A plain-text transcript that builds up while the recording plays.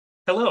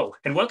Hello,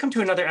 and welcome to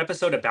another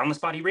episode of Boundless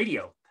Body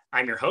Radio.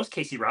 I'm your host,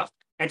 Casey Ruff,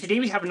 and today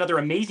we have another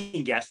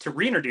amazing guest to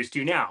reintroduce to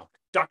you now.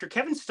 Dr.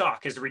 Kevin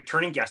Stock is a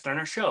returning guest on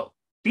our show.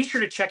 Be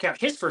sure to check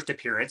out his first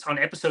appearance on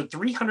episode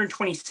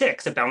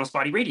 326 of Boundless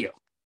Body Radio.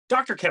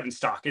 Dr. Kevin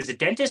Stock is a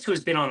dentist who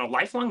has been on a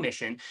lifelong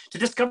mission to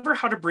discover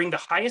how to bring the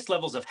highest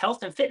levels of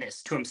health and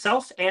fitness to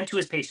himself and to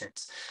his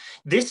patients.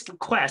 This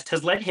quest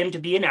has led him to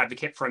be an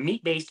advocate for a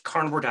meat-based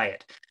carnivore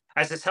diet.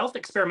 As a health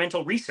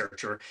experimental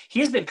researcher, he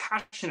has been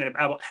passionate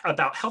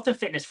about health and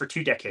fitness for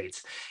 2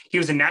 decades. He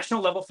was a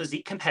national level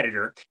physique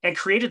competitor and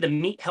created the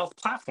Meat Health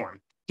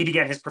platform. He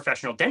began his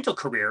professional dental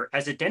career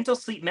as a dental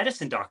sleep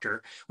medicine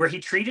doctor, where he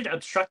treated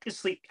obstructive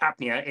sleep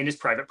apnea in his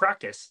private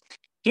practice.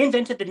 He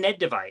invented the NED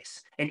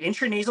Device, an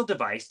intranasal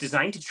device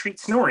designed to treat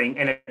snoring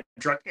and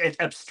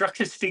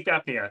obstructive sleep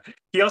apnea.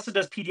 He also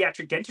does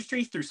pediatric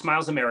dentistry through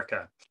Smiles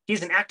America. He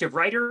is an active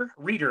writer,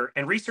 reader,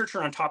 and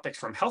researcher on topics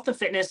from health and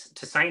fitness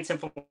to science and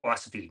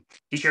philosophy.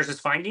 He shares his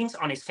findings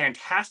on his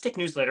fantastic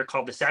newsletter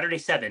called The Saturday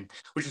 7,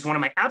 which is one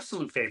of my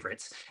absolute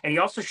favorites. And he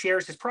also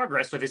shares his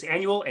progress with his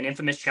annual and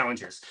infamous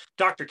challenges.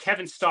 Dr.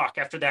 Kevin Stock,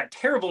 after that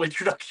terrible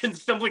introduction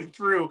stumbling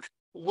through,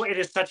 it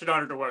is such an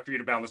honor to welcome you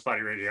to Boundless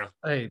Body Radio.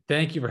 Hey,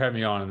 thank you for having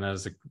me on. And that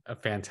was a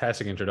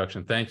fantastic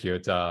introduction. Thank you.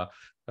 It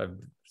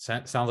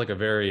sounds like a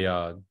very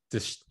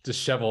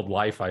disheveled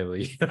life I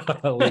lead.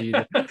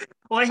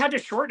 Well, I had to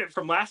shorten it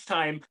from last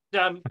time.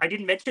 I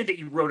didn't mention that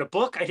you wrote a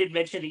book. I didn't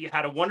mention that you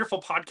had a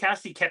wonderful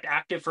podcast that you kept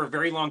active for a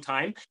very long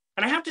time.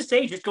 And I have to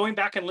say, just going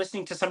back and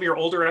listening to some of your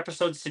older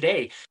episodes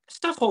today,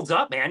 stuff holds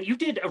up, man. You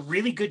did a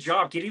really good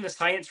job getting the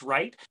science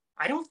right.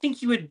 I don't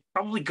think you would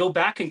probably go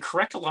back and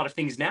correct a lot of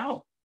things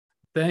now.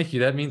 Thank you.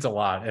 That means a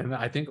lot. And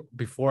I think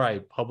before I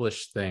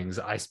publish things,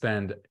 I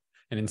spend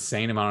an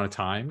insane amount of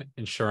time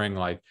ensuring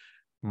like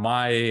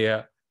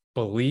my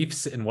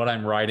beliefs in what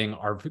I'm writing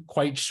are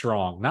quite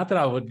strong. Not that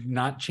I would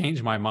not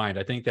change my mind.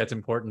 I think that's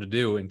important to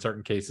do in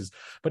certain cases,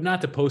 but not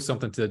to post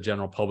something to the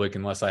general public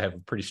unless I have a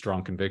pretty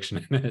strong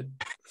conviction in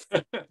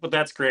it. Well,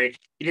 that's great.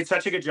 You did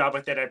such a good job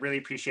with it. I really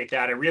appreciate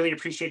that. I really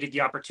appreciated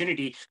the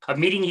opportunity of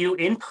meeting you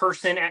in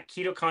person at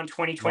KetoCon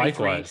 2023.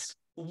 Likewise.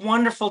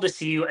 Wonderful to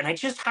see you. And I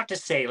just have to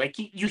say, like,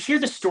 you hear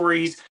the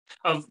stories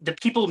of the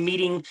people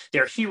meeting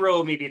their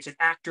hero. Maybe it's an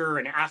actor,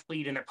 an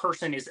athlete, and the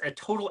person is a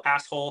total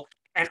asshole.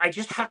 And I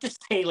just have to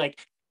say,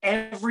 like,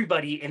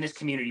 everybody in this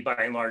community, by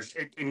and large,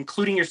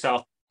 including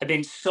yourself, have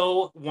been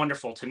so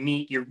wonderful to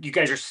meet. You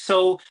guys are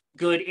so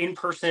good in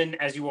person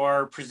as you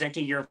are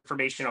presenting your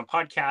information on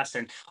podcasts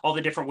and all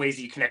the different ways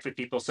that you connect with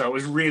people. So it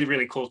was really,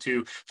 really cool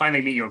to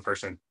finally meet you in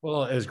person.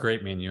 Well, it was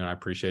great meeting you, and I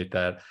appreciate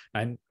that.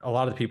 And a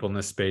lot of the people in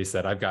this space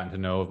that I've gotten to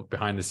know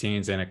behind the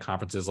scenes and at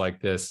conferences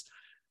like this,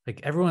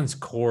 like everyone's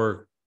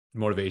core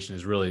motivation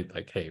is really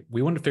like, hey,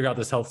 we want to figure out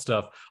this health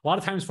stuff a lot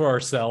of times for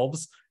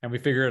ourselves, and we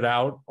figure it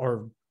out,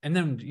 and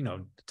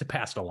then, to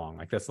pass it along.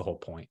 Like that's the whole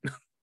point.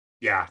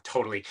 Yeah,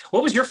 totally.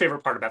 What was your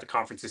favorite part about the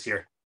conference this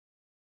year?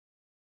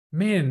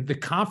 Man, the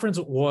conference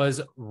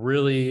was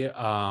really,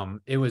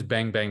 it was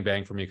bang, bang,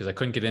 bang for me because I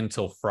couldn't get in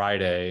until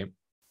Friday.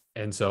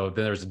 And so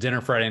then there was a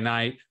dinner Friday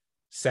night.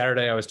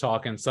 Saturday I was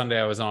talking.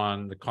 Sunday I was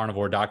on the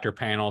carnivore doctor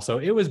panel. So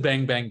it was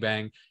bang, bang,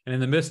 bang. And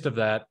in the midst of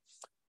that,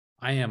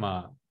 I am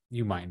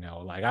you might know,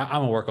 like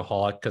I'm a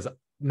workaholic, because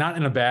not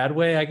in a bad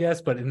way, I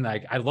guess, but in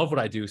like, I love what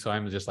I do. So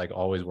I'm just like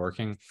always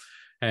working.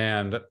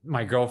 And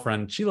my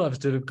girlfriend, she loves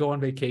to go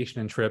on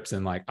vacation and trips.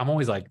 And like, I'm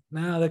always like,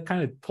 nah, that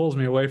kind of pulls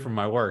me away from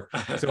my work.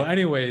 So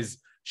anyways,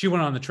 she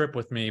went on the trip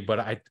with me, but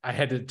I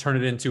had to turn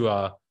it into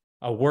a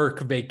work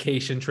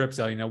vacation trip.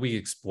 So, we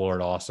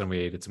explored Austin. We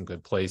ate at some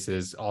good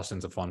places.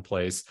 Austin's a fun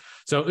place.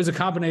 So it was a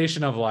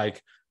combination of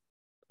like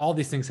all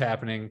these things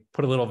happening,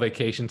 put a little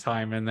vacation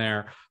time in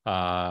there,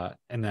 and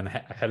then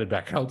headed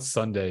back out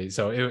Sunday.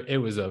 So it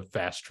was a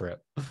fast trip.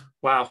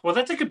 Wow. Well,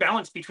 that's a good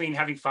balance between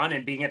having fun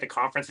and being at the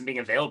conference and being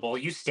available.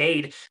 You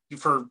stayed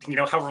for,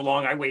 however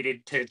long I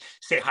waited to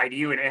say hi to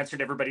you and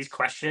answered everybody's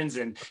questions,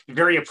 and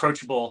very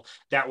approachable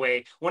that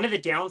way. One of the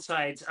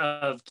downsides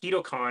of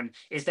KetoCon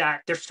is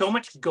that there's so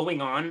much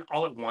going on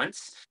all at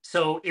once.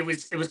 So it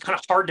was kind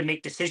of hard to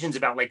make decisions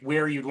about like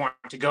where you'd want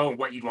to go and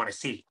what you'd want to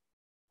see.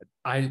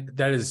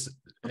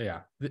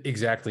 Yeah,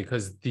 exactly.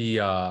 Because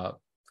the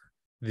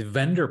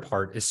vendor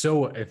part is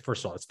so,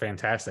 first of all, it's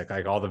fantastic.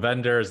 Like all the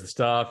vendors, the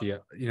stuff,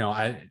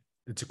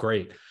 it's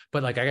great.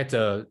 But like I get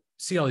to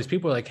see all these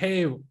people like,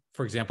 hey,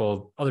 for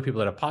example, other people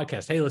that have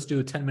podcasts, hey, let's do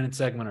a 10-minute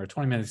segment or a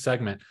 20-minute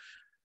segment.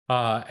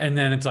 And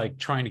then it's like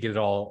trying to get it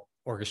all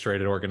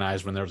orchestrated,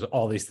 organized when there's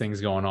all these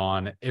things going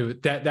on.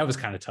 That was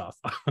kind of tough.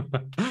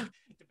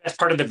 The best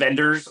part of the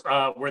vendors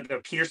were the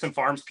Peterson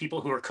Farms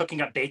people who were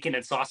cooking up bacon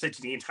and sausage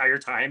the entire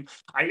time.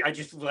 I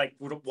just like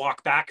would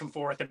walk back and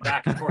forth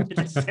and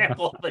just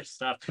sample all this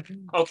stuff.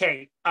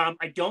 Okay,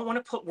 I don't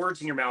want to put words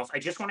in your mouth. I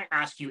just want to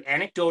ask you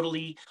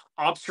anecdotally,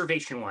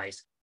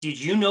 observation-wise, did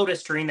you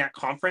notice during that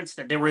conference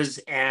that there was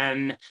how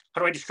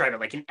do I describe it?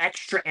 Like an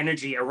extra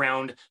energy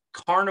around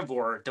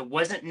carnivore that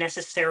wasn't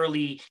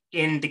necessarily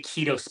in the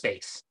keto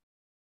space?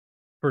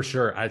 For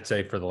sure. I'd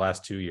say for the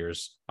last 2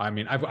 years. I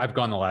mean, I've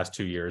gone the last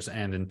 2 years,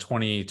 and in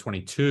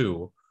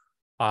 2022,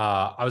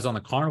 I was on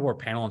the carnivore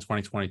panel in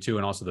 2022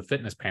 and also the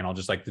fitness panel,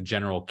 just like the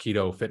general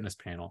keto fitness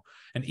panel.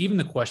 And even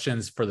the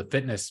questions for the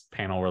fitness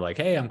panel were like,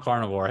 hey, I'm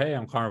carnivore. Hey,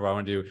 I'm carnivore. I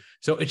want to do.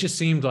 So it just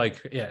seemed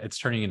like, yeah, it's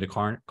turning into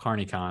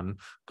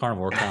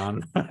carnivore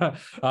con.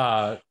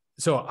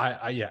 So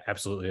yeah,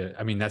 absolutely.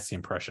 I mean, that's the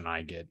impression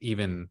I get.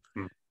 Even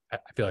I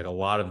feel like a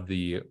lot of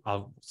the,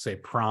 I'll say,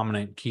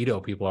 prominent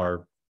keto people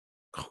are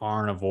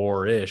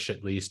carnivore-ish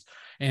at least.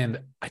 And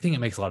I think it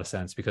makes a lot of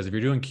sense, because if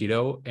you're doing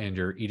keto and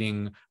you're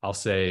eating, I'll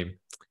say,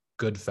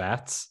 good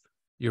fats,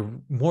 you're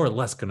more or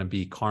less going to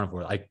be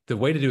carnivore. Like, the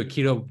way to do a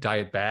keto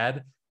diet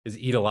bad is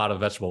eat a lot of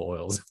vegetable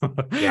oils.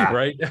 Yeah.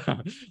 Right.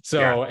 So,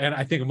 Yeah. and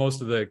I think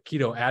most of the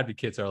keto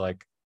advocates are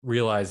like,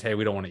 realize, hey,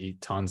 we don't want to eat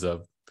tons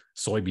of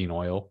soybean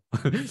oil.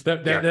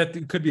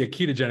 that could be a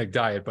ketogenic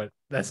diet, but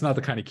that's not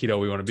the kind of keto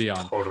we want to be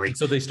on. Totally. And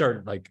so they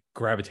start like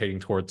gravitating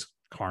towards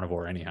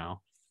carnivore anyhow.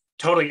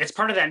 Totally. It's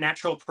part of that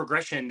natural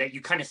progression that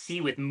you kind of see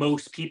with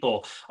most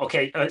people.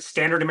 Okay,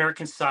 standard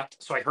American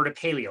sucked, so I heard of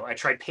paleo. I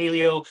tried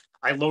paleo.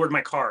 I lowered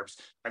my carbs.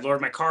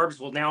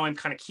 Well, now I'm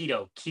kind of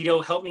keto.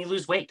 Keto helped me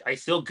lose weight. I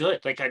feel good.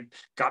 Like, I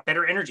got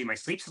better energy. My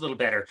sleep's a little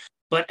better.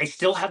 But I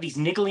still have these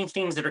niggling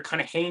things that are kind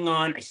of hanging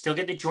on. I still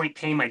get the joint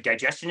pain. My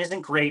digestion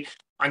isn't great.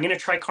 I'm going to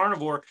try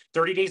carnivore.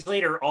 30 days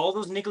later, all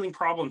those niggling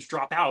problems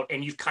drop out,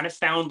 and you've kind of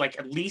found like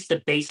at least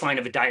a baseline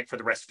of a diet for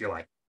the rest of your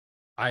life.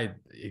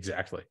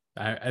 Exactly.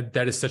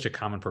 That is such a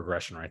common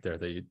progression right there.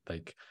 That you,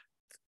 like,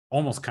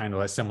 almost kind of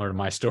like similar to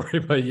my story,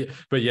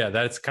 but yeah,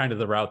 that's kind of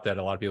the route that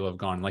a lot of people have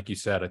gone. Like you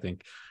said, I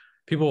think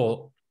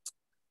people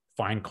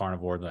find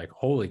carnivore like,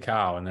 holy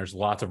cow, and there's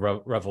lots of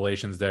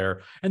revelations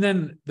there. And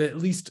then at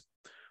least,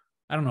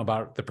 I don't know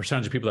about the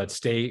percentage of people that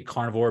stay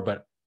carnivore,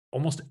 but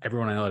almost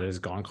everyone I know that has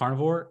gone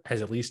carnivore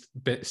has at least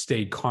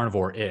stayed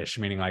carnivore-ish,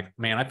 meaning like,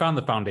 man, I found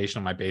the foundation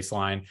of my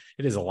baseline.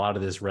 It is a lot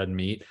of this red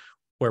meat,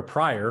 where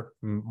prior,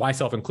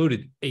 myself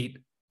included, ate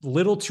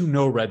little to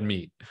no red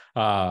meat.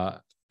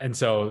 And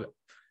so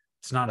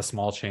it's not a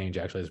small change,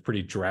 actually. It's a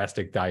pretty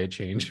drastic diet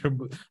change,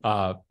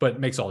 but it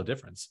makes all the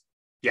difference.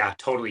 Yeah,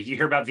 totally. You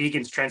hear about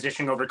vegans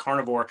transitioning over to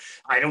carnivore.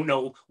 I don't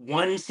know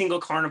one single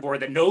carnivore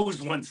that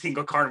knows one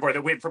single carnivore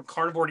that went from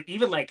carnivore to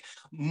even like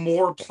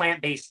more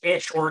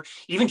plant-based-ish, or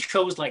even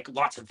chose like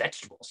lots of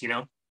vegetables,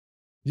 Yeah,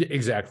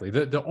 exactly.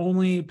 The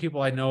only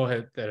people I know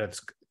that have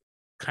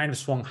kind of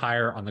swung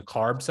higher on the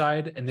carb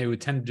side, and they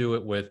would tend to do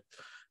it with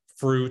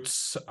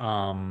fruits,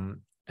 and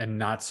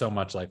not so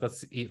much like,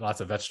 let's eat lots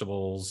of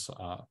vegetables.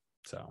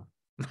 So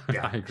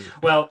yeah. I agree.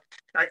 Well,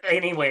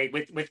 anyway,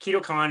 with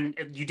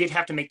KetoCon, you did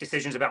have to make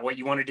decisions about what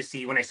you wanted to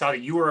see. When I saw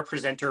that you were a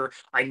presenter,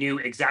 I knew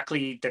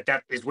exactly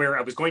that is where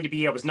I was going to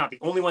be. I was not the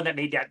only one that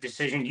made that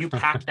decision. You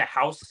packed the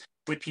house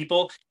with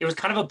people. It was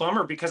kind of a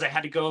bummer, because I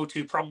had to go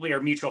to probably our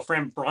mutual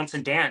friend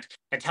Bronson Dant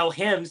and tell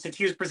him, since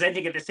he was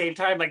presenting at the same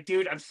time, like,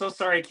 dude, I'm so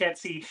sorry I can't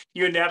see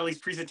you and Natalie's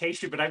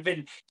presentation, but I've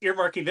been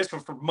earmarking this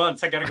one for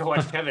months. I got to go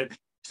watch Kevin.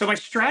 So my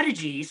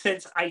strategy,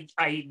 since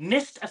I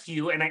missed a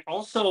few, and I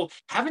also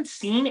haven't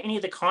seen any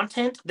of the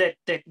content that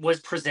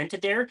was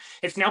presented there,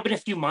 it's now been a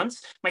few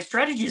months. My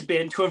strategy has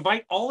been to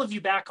invite all of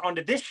you back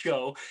onto this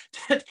show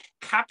to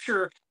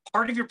capture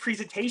part of your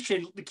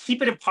presentation,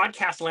 keep it in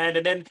podcast land,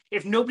 and then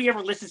if nobody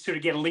ever listens to it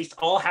again, at least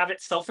I'll have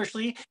it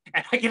selfishly,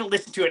 and I get to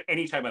listen to it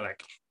anytime I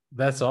like.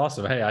 That's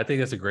awesome. Hey, I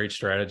think that's a great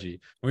strategy.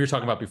 We were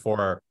talking about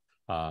before,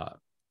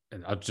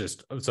 and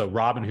so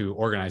Robin, who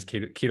organized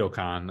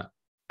KetoCon,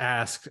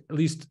 asked, at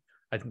least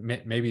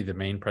maybe the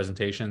main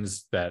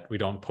presentations that we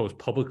don't post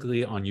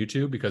publicly on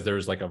YouTube, because there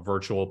was like a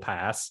virtual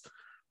pass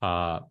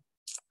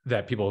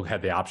that people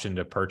had the option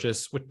to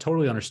purchase, which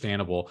totally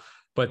understandable,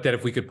 but that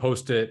if we could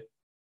post it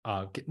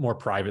more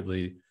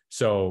privately.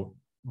 So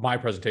my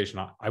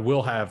presentation, I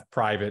will have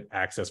private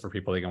access for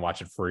people. They can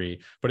watch it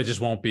free, but it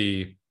just won't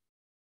be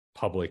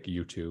public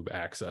YouTube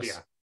access. Yeah.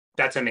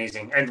 That's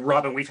amazing. And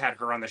Robin, we've had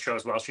her on the show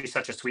as well. She's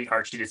such a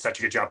sweetheart. She did such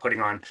a good job putting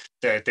on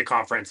the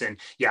conference. And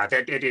yeah,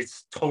 that it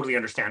is totally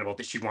understandable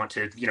that she'd want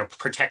to,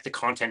 protect the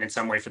content in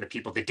some way for the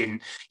people that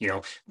didn't,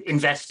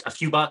 invest a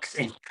few bucks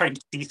in trying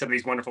to see some of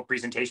these wonderful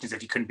presentations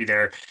if you couldn't be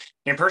there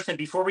in person.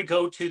 Before we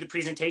go to the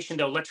presentation,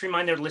 though, let's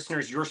remind our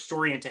listeners your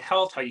story into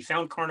health, how you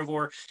found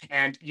carnivore,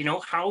 and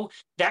how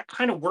that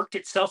kind of worked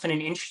itself in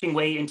an interesting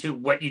way into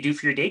what you do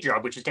for your day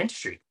job, which is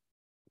dentistry.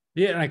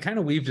 Yeah, and I kind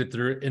of weaved it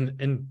through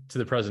into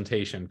the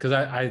presentation, because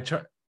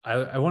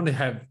I wanted to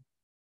have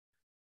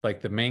like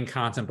the main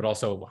content, but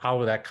also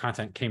how that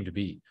content came to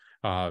be.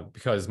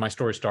 Because my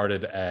story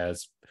started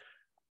as,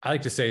 I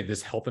like to say,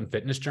 this health and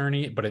fitness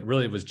journey, but it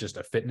really was just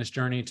a fitness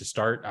journey to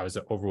start. I was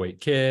an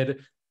overweight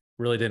kid,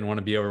 really didn't want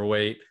to be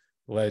overweight,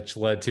 which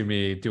led to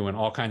me doing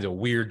all kinds of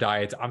weird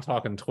diets. I'm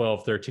talking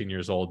 12, 13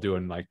 years old,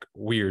 doing like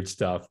weird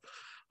stuff.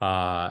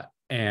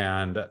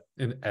 And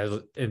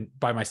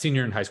by my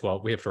senior in high school,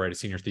 we have to write a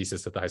senior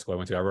thesis at the high school I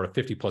went to. I wrote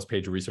a 50+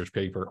 page research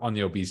paper on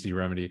the obesity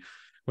remedy.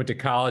 Went to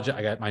college.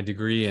 I got my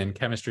degree in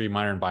chemistry,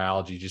 minor in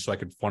biology, just so I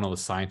could funnel the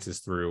sciences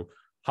through.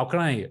 How can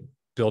I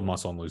build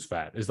muscle and lose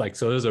fat? It's like,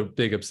 so there's a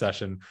big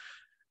obsession.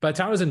 By the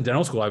time I was in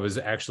dental school, I was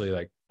actually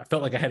like, I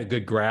felt like I had a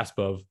good grasp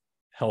of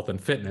health and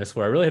fitness,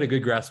 where I really had a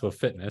good grasp of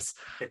fitness.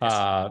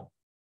 So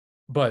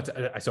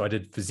I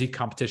did physique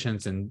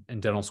competitions in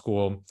dental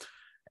school.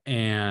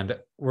 And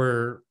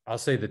where I'll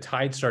say the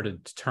tide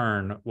started to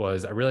turn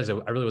was I realized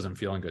I really wasn't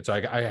feeling good. So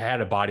I had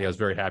a body I was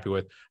very happy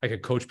with. I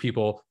could coach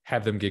people,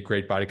 have them get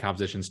great body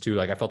compositions too.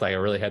 Like I felt like I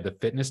really had the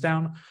fitness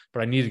down,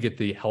 but I needed to get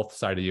the health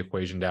side of the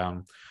equation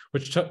down,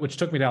 which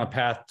took me down a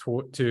path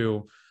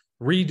to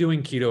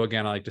redoing keto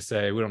again. I like to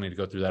say, we don't need to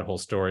go through that whole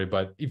story,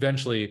 but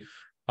eventually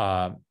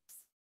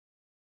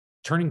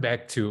turning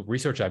back to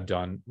research I've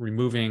done,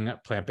 removing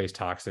plant-based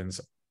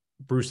toxins,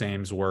 Bruce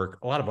Ames' work,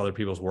 a lot of other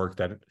people's work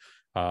that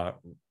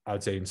I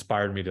would say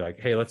inspired me to like,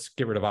 hey, let's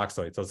get rid of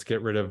oxalates. Let's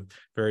get rid of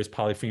various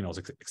polyphenols,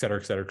 et cetera,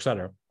 et cetera, et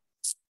cetera.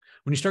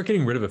 When you start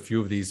getting rid of a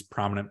few of these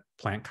prominent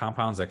plant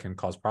compounds that can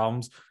cause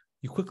problems,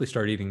 you quickly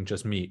start eating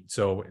just meat.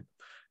 So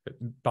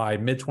by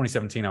mid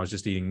 2017, I was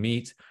just eating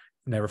meat,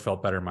 never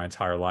felt better in my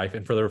entire life.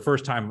 And for the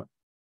first time,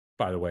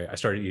 by the way, I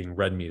started eating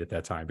red meat at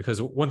that time,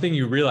 because one thing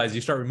you realize,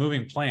 you start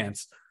removing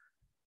plants.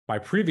 My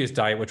previous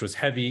diet, which was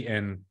heavy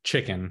in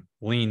chicken,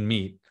 lean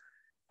meat,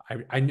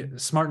 I'm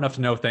smart enough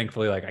to know,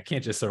 thankfully, like I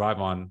can't just survive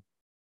on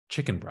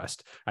chicken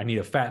breast. I need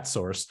a fat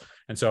source.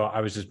 And so I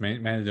was just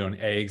mainly doing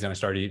eggs, and I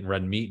started eating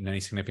red meat in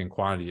any significant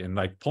quantity. And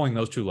like pulling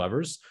those two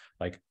levers,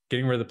 like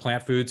getting rid of the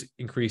plant foods,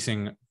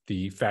 increasing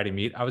the fatty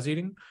meat I was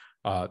eating,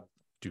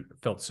 dude, it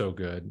felt so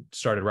good.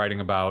 Started writing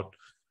about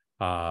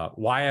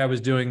why I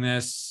was doing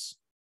this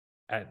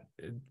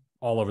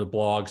all over the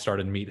blog,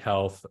 started Meat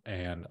Health,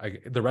 and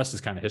the rest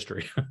is kind of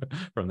history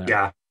from there.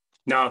 Yeah.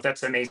 No,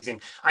 that's amazing.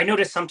 I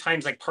notice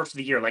sometimes like parts of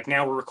the year, like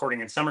now we're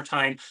recording in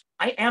summertime,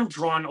 I am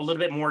drawn a little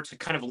bit more to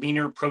kind of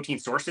leaner protein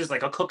sources.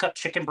 Like I'll cook up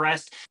chicken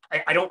breast.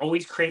 I don't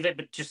always crave it,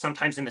 but just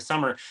sometimes in the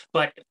summer.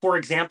 But for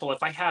example,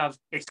 if I have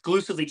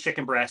exclusively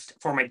chicken breast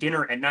for my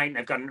dinner at night and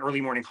I've got an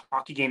early morning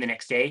hockey game the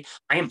next day,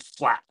 I am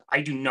flat.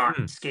 I do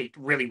not skate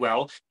really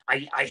well.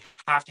 I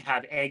have to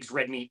have eggs,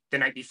 red meat the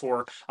night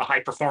before a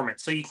high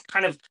performance. So you can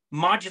kind of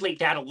modulate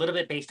that a little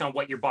bit based on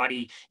what your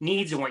body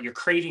needs and what you're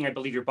craving. I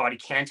believe your body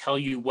can tell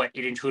you what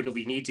it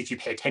intuitively needs if you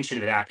pay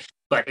attention to that.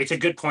 But it's a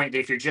good point that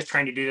if you're just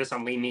trying to do this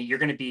on lean meat, you're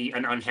going to be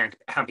an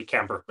unhappy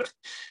camper.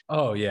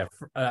 Oh yeah.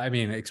 I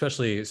mean,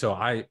 especially, so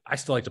I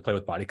still like to play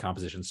with body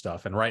composition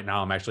stuff. And right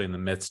now I'm actually in the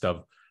midst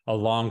of a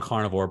long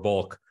carnivore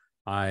bulk.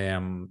 I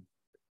am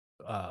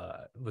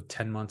with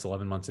 10 months,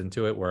 11 months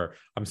into it, where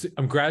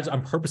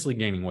I'm purposely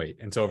gaining weight.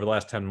 And so over the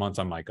last 10 months,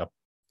 I'm like up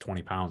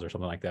 20 pounds or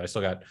something like that. I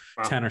still got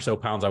 10 or so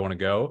pounds I want to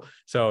go.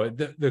 So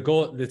the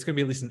goal, it's going to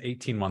be at least an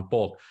 18-month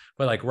bulk.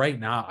 But like right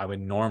now, I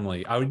would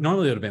normally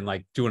would have been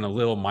like doing a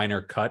little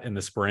minor cut in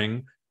the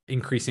spring,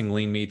 increasing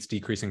lean meats,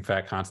 decreasing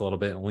fat content a little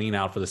bit, and lean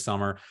out for the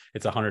summer.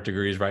 It's 100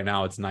 degrees right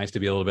now. It's nice to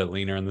be a little bit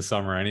leaner in the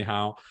summer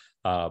anyhow.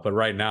 But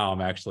right now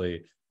I'm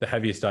actually the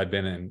heaviest I've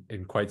been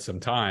in quite some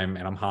time,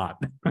 and I'm hot.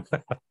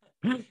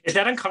 Is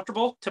that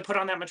uncomfortable to put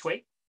on that much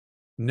weight?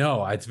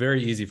 No, it's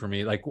very easy for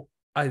me. Like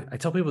I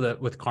tell people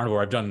that with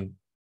carnivore, I've done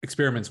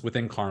experiments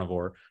within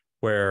carnivore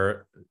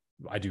where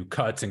I do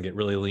cuts and get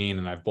really lean,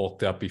 and I've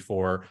bulked up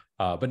before,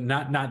 but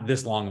not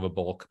this long of a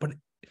bulk. But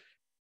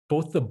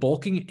both the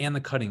bulking and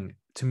the cutting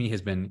to me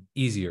has been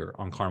easier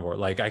on carnivore.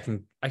 Like I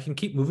can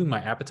keep moving my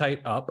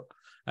appetite up,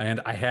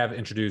 and I have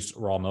introduced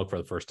raw milk for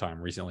the first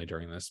time recently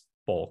during this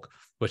bulk,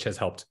 which has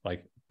helped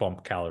like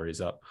bump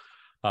calories up.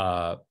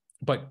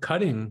 But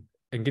cutting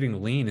and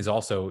getting lean is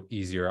also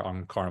easier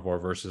on carnivore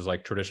versus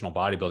like traditional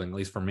bodybuilding, at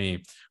least for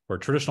me, where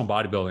traditional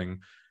bodybuilding,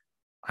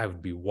 I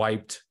would be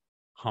wiped,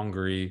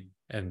 hungry.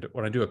 And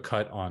when I do a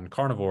cut on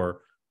carnivore,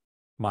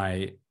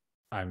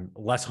 I'm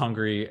less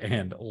hungry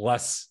and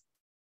less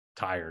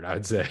tired, I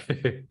would say.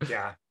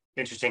 Yeah.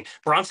 Interesting.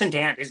 Bronson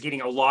Dant is getting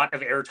a lot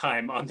of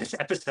airtime on this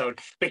episode,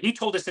 but he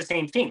told us the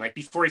same thing. Like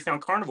before he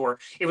found carnivore,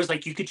 it was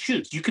like you could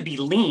choose. You could be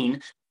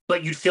lean,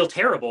 but you'd feel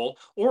terrible,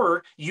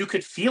 or you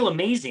could feel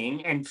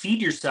amazing and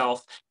feed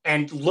yourself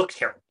and look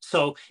terrible.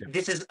 So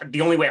this is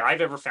the only way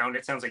I've ever found,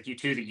 it sounds like you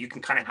too, that you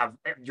can kind of have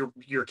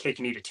your cake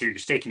and eat it too, your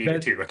steak and eat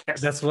it too.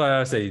 That's what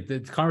I say.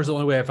 Carnivore is the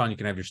only way I found you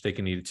can have your steak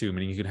and eat it too,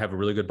 meaning you can have a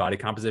really good body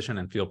composition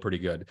and feel pretty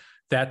good.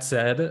 That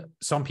said,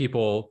 some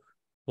people,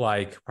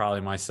 like probably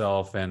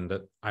myself, and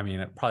I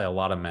mean, probably a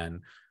lot of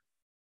men,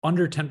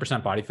 under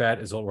 10% body fat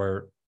is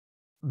where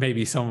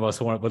maybe some of us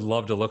would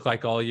love to look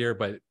like all year,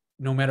 but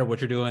no matter what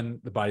you're doing,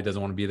 the body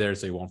doesn't want to be there,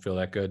 so you won't feel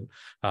that good.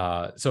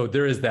 So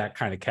there is that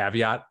kind of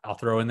caveat I'll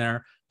throw in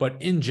there.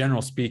 But in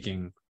general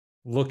speaking,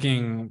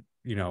 looking,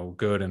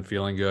 good and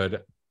feeling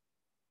good,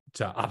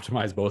 to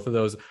optimize both of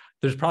those,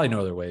 there's probably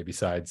no other way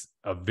besides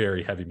a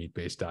very heavy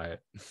meat-based diet.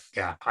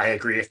 Yeah, I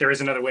agree. If there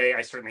is another way,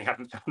 I certainly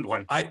haven't found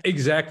one.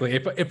 Exactly.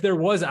 If there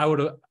was, I would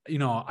have,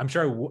 I'm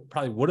sure I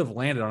probably would have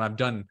landed on. I've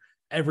done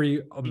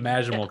every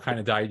imaginable kind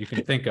of diet you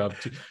can think of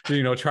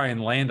to try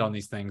and land on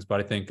these things. But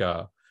I think,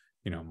 a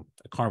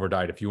carnivore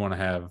diet, if you want to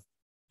have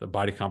the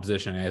body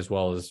composition as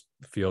well as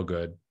feel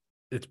good,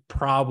 it's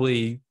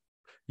probably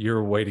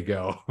your way to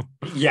go.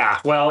 Yeah.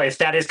 Well, if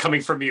that is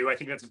coming from you, I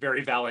think that's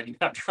very valid. You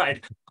have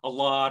tried a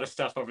lot of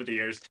stuff over the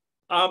years.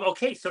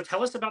 Okay, so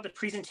tell us about the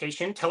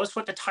presentation. Tell us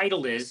what the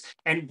title is,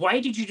 and why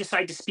did you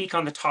decide to speak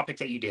on the topic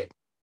that you did?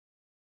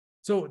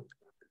 So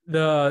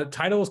the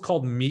title is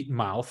called Meat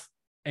Mouth,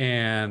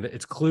 and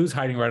it's clues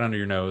hiding right under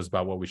your nose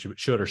about what we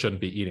should or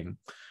shouldn't be eating.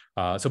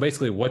 So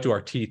basically, what do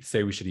our teeth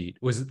say we should eat?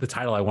 Was the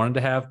title I wanted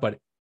to have, but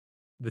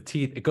the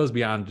teeth, it goes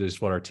beyond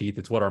just what our teeth,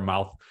 it's what our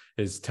mouth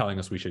is telling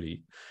us we should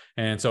eat.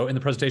 And so in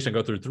the presentation, I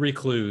go through 3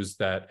 clues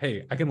that,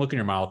 hey, I can look in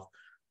your mouth.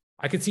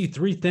 I can see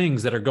 3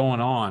 things that are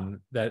going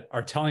on that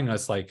are telling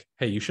us like,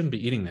 hey, you shouldn't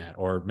be eating that.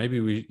 Or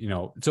maybe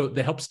so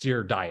they help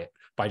steer diet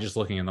by just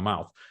looking in the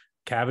mouth: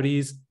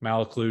 cavities,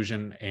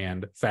 malocclusion,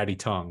 and fatty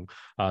tongue.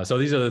 So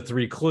these are the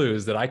 3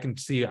 clues that I can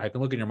see. I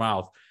can look in your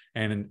mouth.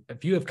 And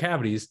if you have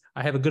cavities,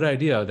 I have a good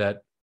idea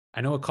that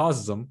I know what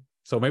causes them.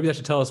 So maybe that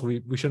should tell us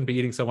we shouldn't be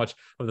eating so much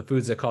of the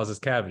foods that causes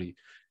cavities.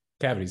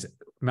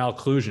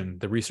 Malocclusion,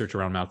 the research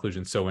around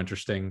malocclusion is so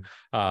interesting.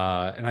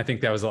 And I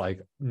think that was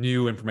like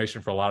new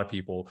information for a lot of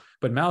people.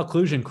 But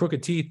malocclusion,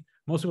 crooked teeth,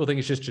 most people think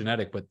it's just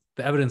genetic, but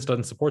the evidence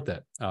doesn't support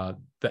that.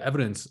 The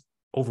evidence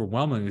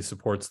overwhelmingly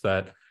supports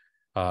that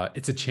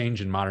it's a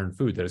change in modern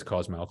food that has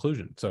caused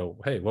malocclusion. So,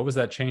 hey, what was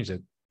that change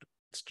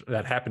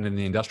that happened in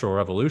the Industrial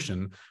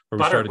Revolution?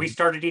 Where we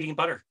started eating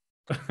butter.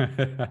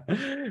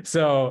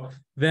 So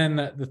then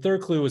the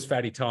 3rd clue was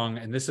fatty tongue.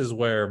 And this is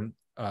where,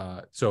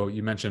 so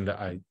you mentioned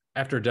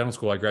after dental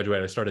school, I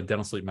graduated, I started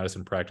dental sleep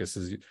medicine practice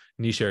as a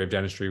niche area of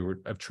dentistry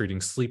of treating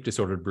sleep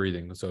disordered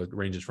breathing. So it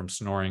ranges from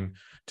snoring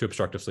to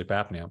obstructive sleep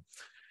apnea.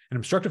 And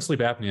obstructive sleep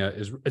apnea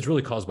is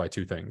really caused by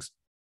 2 things.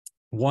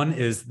 One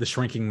is the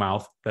shrinking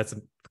mouth. That's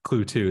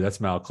clue 2. That's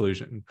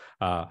malocclusion.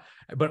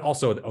 But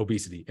also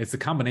obesity. It's the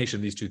combination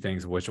of these 2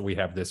 things, which we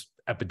have this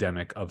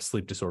epidemic of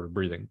sleep disordered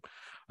breathing.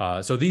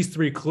 So these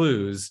 3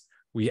 clues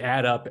we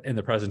add up in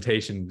the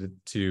presentation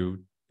to,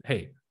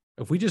 hey,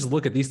 if we just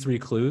look at these 3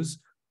 clues,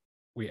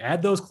 we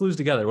add those clues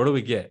together, what do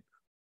we get?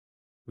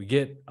 We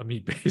get a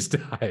meat-based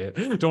diet.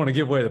 Don't want to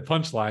give away the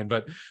punchline,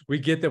 but we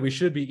get that we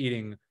should be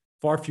eating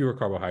far fewer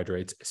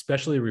carbohydrates,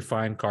 especially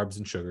refined carbs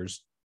and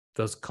sugars.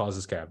 Those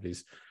causes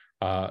cavities.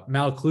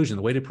 Malocclusion,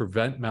 the way to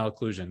prevent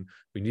malocclusion,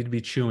 we need to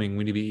be chewing.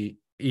 We need to be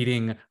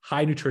eating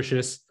high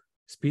nutritious,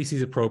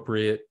 species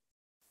appropriate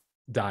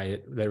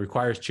diet that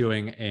requires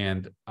chewing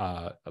and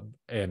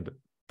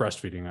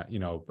breastfeeding.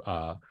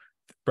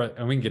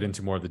 And we can get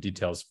into more of the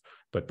details,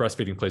 but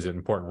breastfeeding plays an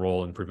important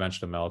role in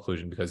prevention of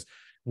malocclusion because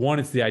 1,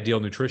 it's the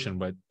ideal nutrition,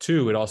 but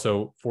 2, it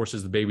also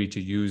forces the baby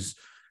to use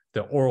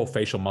the oral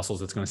facial muscles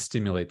that's going to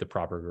stimulate the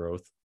proper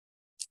growth.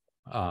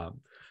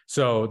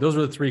 So those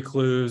were the 3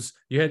 clues.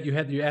 You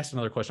asked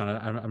another question.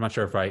 I'm not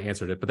sure if I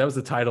answered it, but that was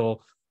the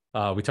title.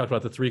 We talked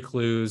about the 3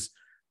 clues.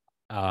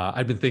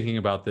 I've been thinking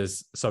about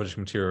this subject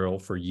material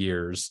for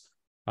years.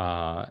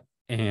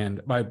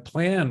 And my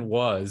plan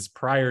was,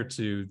 prior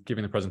to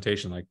giving the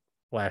presentation, like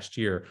last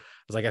year, I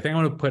was like, I think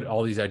I'm going to put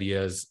all these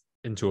ideas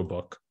into a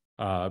book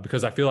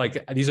because I feel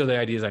like these are the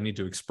ideas I need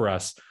to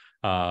express,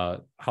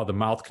 how the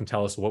mouth can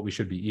tell us what we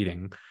should be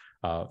eating.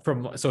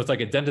 So it's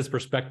like a dentist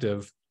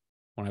perspective.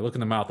 When I look in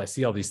the mouth, I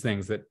see all these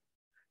things that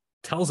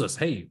tells us,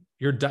 hey,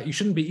 you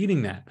shouldn't be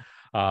eating that.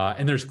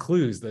 And there's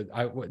clues that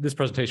this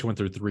presentation went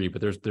through 3,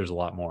 but there's a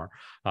lot more.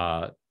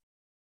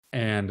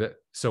 And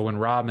so when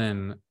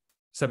Robin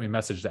sent me a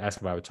message to ask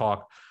if I would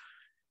talk,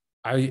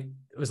 I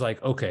was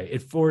like, okay,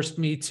 it forced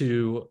me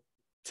to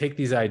take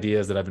these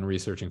ideas that I've been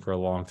researching for a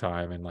long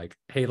time and like,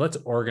 hey, let's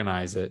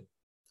organize it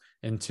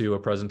into a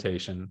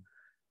presentation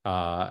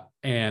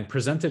and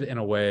present it in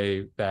a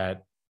way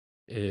that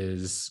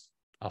is,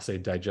 I'll say,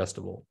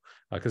 digestible.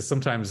 Because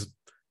sometimes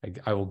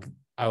I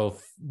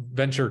will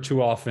venture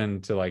too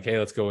often to like, hey,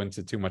 let's go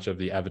into too much of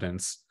the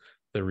evidence,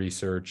 the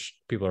research.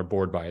 People are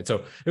bored by it.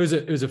 So it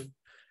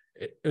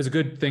was a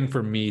good thing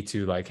for me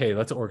to like, hey,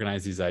 let's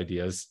organize these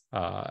ideas.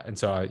 And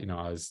so I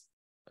was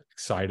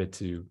excited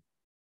to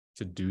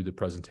do the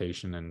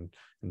presentation and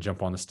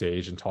jump on the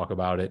stage and talk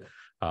about it.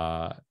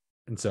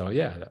 And so,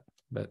 yeah,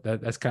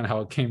 that's kind of how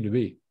it came to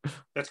be.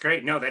 That's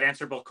great. No, that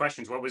answered both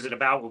questions. What was it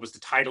about? What was the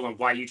title, and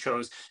why you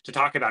chose to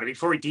talk about it?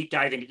 Before we deep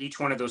dive into each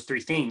one of those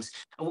 3 things,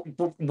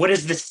 what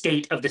is the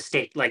state of the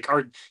state? Like,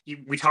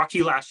 we talked to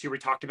you last year. We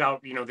talked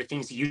about, the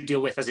things that you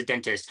deal with as a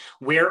dentist.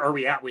 Where are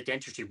we at with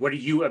dentistry? What are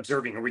you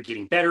observing? Are we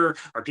getting better?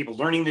 Are people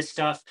learning this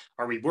stuff?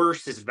 Are we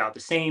worse? Is it about the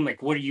same?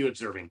 Like, what are you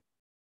observing?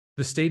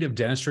 The state of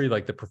dentistry,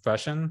 like the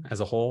profession as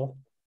a whole?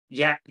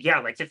 Yeah,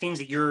 like the things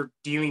that you're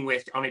dealing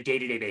with on a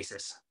day-to-day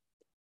basis.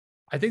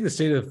 I think the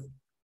state of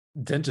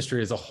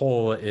dentistry as a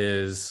whole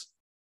is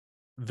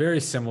very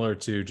similar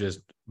to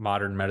just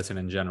modern medicine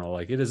in general.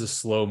 Like, it is a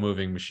slow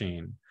moving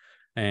machine,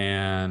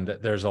 and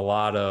there's a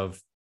lot of,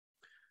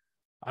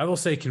 I will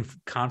say,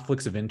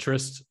 conflicts of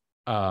interest,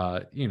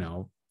 kind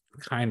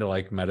of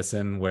like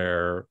medicine,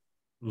 where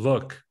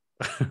look,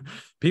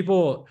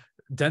 people,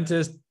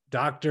 dentists,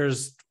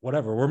 doctors,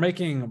 whatever, we're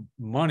making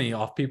money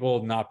off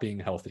people not being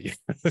healthy.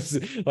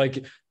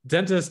 Like,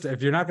 dentist,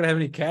 if you're not going to have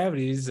any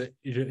cavities,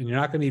 you're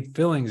not going to need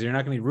fillings, you're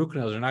not going to need root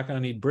canals, you're not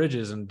going to need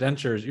bridges and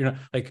dentures,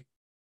 like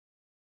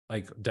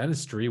like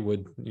dentistry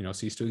would,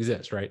 cease to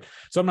exist, right?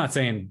 So I'm not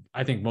saying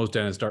I think most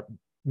dentists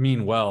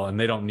mean well and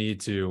they don't need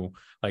to,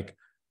 like,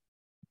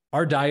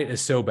 our diet is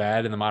so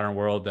bad in the modern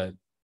world that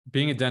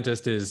being a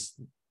dentist is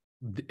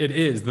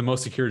the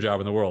most secure job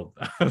in the world.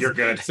 You're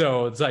good.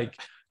 So it's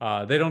like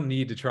they don't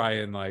need to try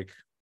and like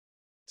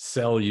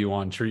sell you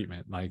on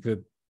treatment. Like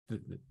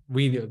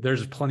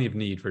there's plenty of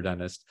need for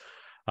dentists.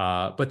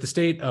 But the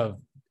state of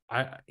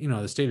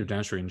the state of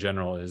dentistry in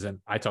general is, and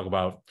I talk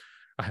about,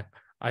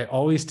 I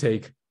always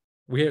take,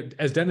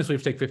 as dentists, we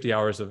have to take 50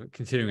 hours of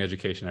continuing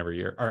education every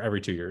year or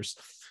every 2 years.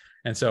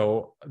 And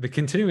so the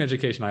continuing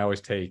education I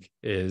always take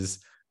is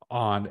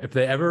on, if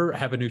they ever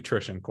have a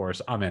nutrition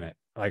course, I'm in it.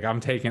 Like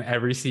I'm taking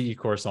every CE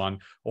course on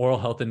oral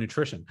health and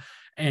nutrition.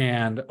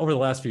 And over the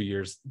last few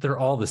years, they're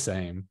all the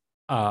same,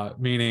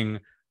 meaning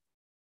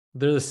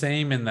they're the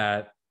same in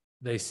that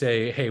they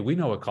say, hey, we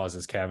know what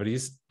causes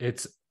cavities.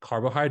 It's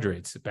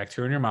carbohydrates.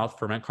 Bacteria in your mouth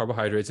ferment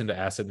carbohydrates into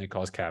acid and they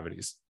cause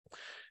cavities.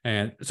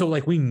 And so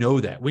like, we know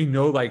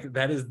like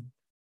that is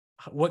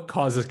what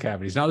causes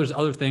cavities. Now there's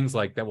other things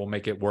like that will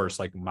make it worse,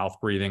 like mouth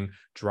breathing,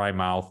 dry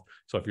mouth.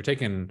 So if you're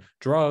taking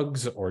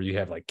drugs or you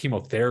have like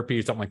chemotherapy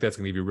or something like that, it's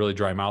going to give you really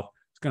dry mouth.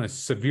 It's going to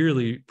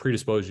severely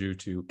predispose you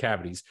to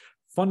cavities.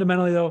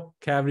 Fundamentally though,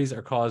 cavities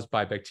are caused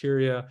by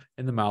bacteria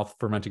in the mouth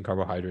fermenting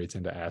carbohydrates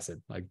into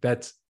acid. Like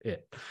that's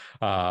it.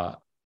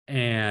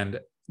 And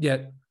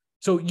yet,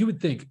 so you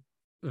would think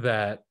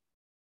that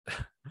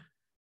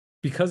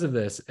because of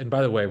this, and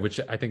by the way, which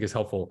I think is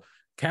helpful,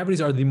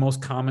 cavities are the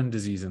most common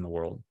disease in the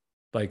world.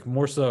 Like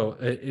more so,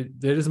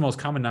 it is the most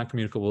common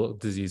non-communicable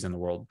disease in the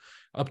world.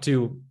 Up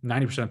to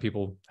 90% of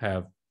people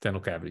have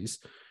dental cavities.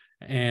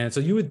 And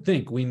so you would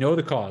think, we know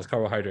the cause,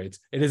 carbohydrates.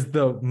 It is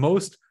the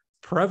most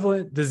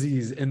prevalent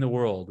disease in the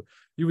world.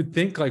 You would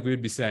think like we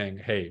would be saying,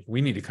 hey, we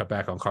need to cut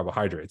back on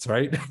carbohydrates,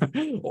 right?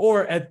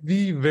 Or at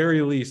the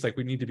very least, like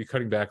we need to be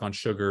cutting back on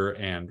sugar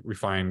and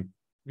refined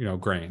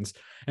grains.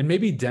 And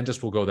maybe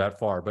dentists will go that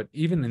far, but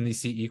even in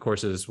these CE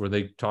courses where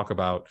they talk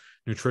about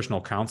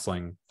nutritional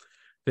counseling,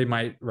 they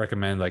might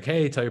recommend like,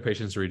 hey, tell your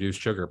patients to reduce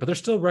sugar, but they're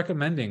still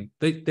recommending,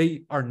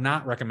 they are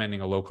not recommending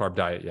a low carb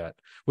diet yet,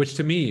 which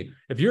to me,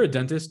 if you're a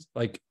dentist,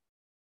 like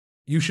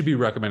you should be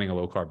recommending a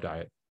low carb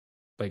diet.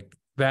 Like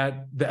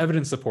that, the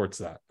evidence supports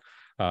that.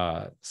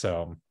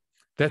 So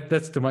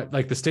that's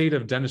the state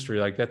of dentistry.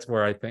 Like that's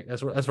where I think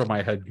that's where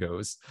my head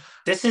goes.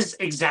 This is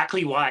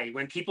exactly why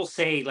when people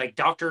say like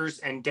doctors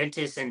and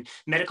dentists and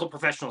medical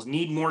professionals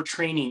need more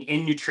training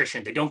in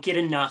nutrition, they don't get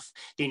enough,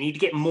 they need to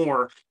get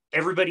more.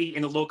 Everybody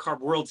in the low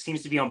carb world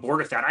seems to be on board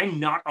with that. I'm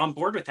not on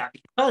board with that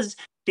because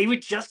they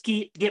would just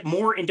get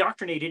more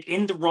indoctrinated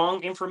in the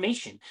wrong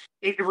information.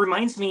 It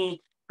reminds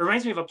me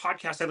of a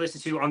podcast I listen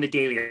to on the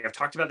daily. I've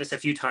talked about this a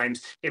few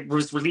times. It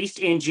was released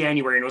in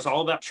January and it was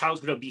all about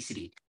childhood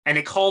obesity. And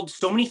they called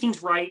so many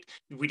things right.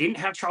 We didn't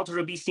have childhood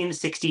obesity in the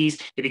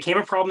 60s. It became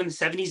a problem in the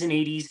 70s and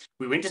 80s.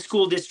 We went to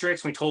school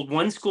districts. We told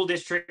one school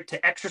district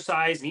to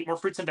exercise and eat more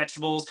fruits and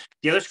vegetables.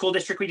 The other school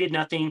district, we did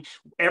nothing.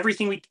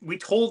 Everything we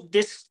told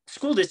this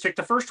school district,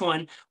 the first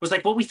one, was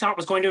like what we thought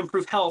was going to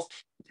improve health.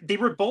 They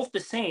were both the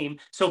same.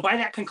 So by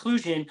that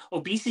conclusion,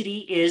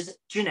 obesity is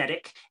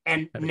genetic.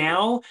 And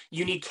now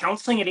you need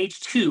counseling at age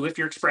 2 if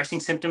you're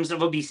expressing symptoms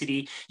of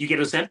obesity. You get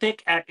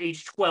Ozempic at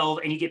age 12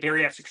 and you get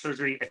bariatric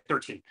surgery at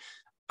 13.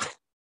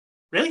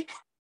 Really?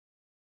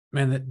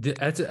 Man,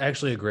 that's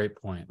actually a great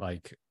point.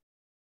 Like,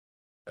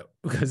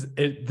 because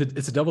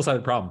it's a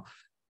double-sided problem.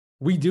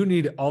 We do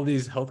need all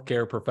these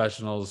healthcare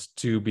professionals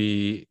to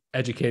be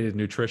educated in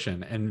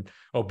nutrition, and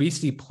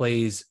obesity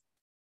plays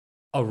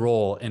a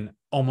role in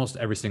almost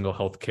every single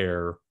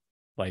healthcare.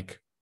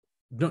 Like,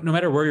 no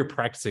matter where you're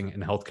practicing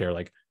in healthcare,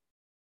 like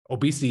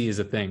obesity is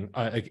a thing,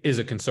 is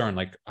a concern.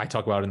 Like I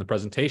talk about in the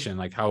presentation,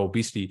 like how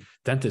obesity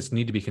dentists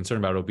need to be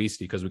concerned about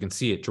obesity because we can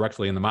see it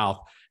directly in the mouth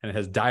and it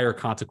has dire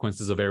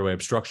consequences of airway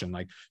obstruction.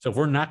 Like, so if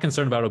we're not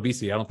concerned about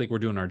obesity, I don't think we're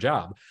doing our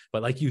job.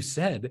 But like you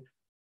said,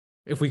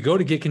 if we go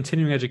to get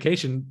continuing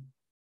education,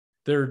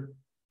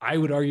 I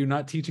would argue,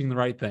 not teaching the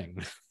right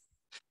thing.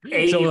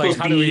 A so equals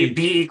like, B,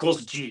 B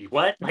equals G.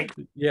 What? Like,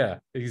 yeah,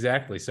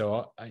 exactly.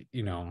 So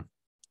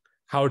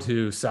how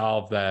to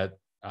solve that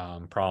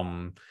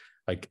problem?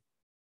 Like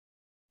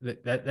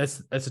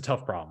that's a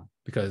tough problem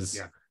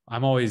because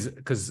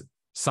because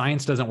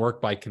science doesn't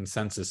work by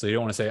consensus. So you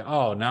don't want to say,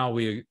 oh, now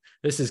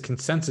this is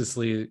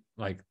consensusly,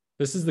 like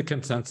this is the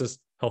consensus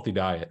healthy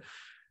diet.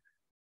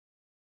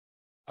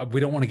 We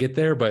don't want to get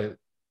there, but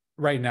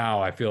right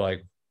now I feel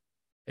like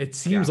it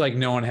seems like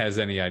no one has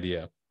any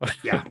idea.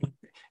 Yeah.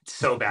 It's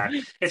so bad.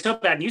 It's so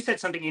bad. And you said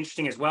something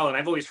interesting as well. And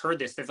I've always heard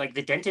this. That's like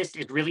the dentist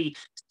is really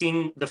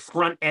seeing the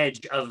front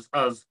edge of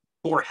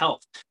poor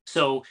health.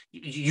 So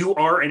you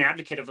are an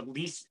advocate of at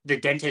least the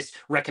dentist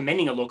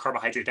recommending a low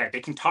carbohydrate diet.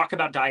 They can talk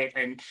about diet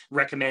and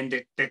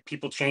recommend that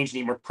people change and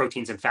eat more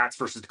proteins and fats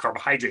versus the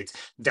carbohydrates.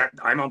 That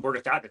I'm on board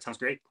with that. That sounds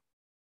great.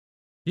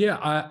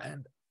 Yeah.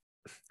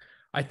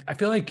 I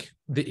feel like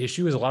the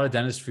issue is a lot of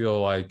dentists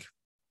feel like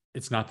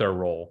it's not their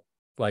role.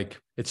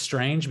 Like it's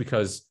strange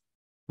because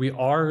we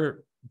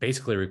are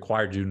basically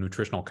required to do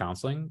nutritional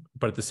counseling.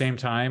 But at the same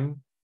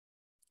time,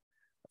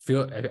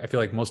 I feel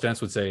like most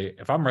dentists would say,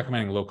 if I'm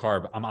recommending low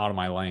carb, I'm out of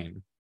my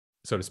lane,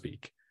 so to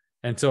speak.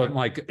 And so I'm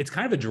like, it's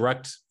kind of a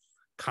direct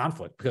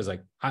conflict, because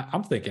like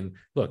I'm thinking,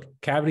 look,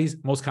 cavities,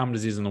 most common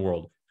disease in the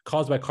world,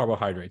 caused by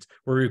carbohydrates.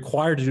 We're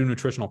required to do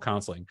nutritional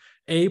counseling.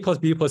 A plus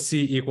B plus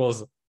C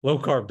equals low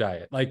carb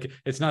diet. Like,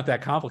 it's not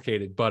that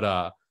complicated,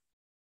 but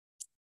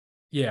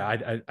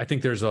yeah, I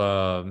think there's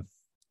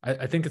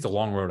I think it's a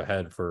long road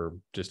ahead for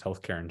just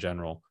healthcare in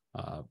general.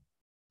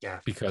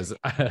 Because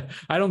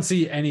I don't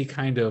see any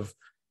kind of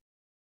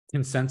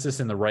consensus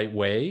in the right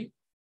way,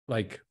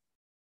 like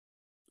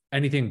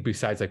anything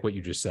besides like what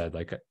you just said.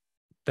 Like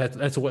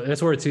that's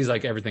where it seems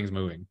like everything's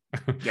moving.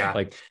 Yeah.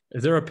 Like,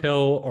 is there a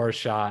pill or a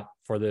shot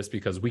for this?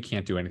 Because we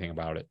can't do anything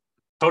about it.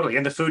 Totally.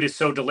 And the food is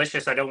so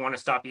delicious, I don't want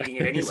to stop eating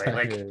it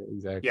anyway.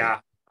 Exactly. Yeah,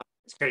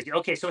 it's crazy.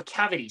 Okay, so with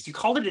cavities, you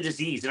called it a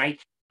disease, and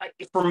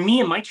for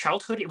me in my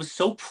childhood, it was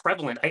so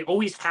prevalent. I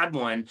always had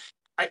one.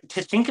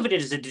 To think of it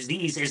as a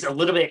disease is a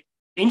little bit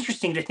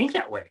interesting to think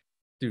that way.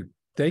 Dude,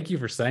 thank you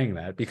for saying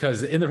that,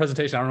 because in the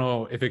presentation, I don't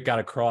know if it got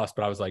across,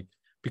 but I was like,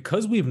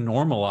 because we've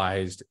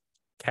normalized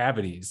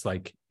cavities,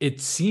 like it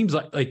seems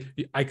like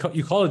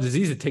you call it a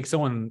disease, it takes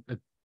someone, they're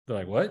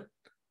like, what?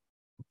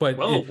 But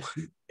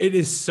it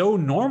is so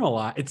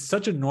normalized. It's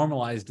such a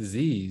normalized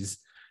disease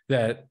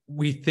that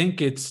we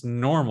think it's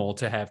normal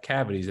to have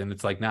cavities, and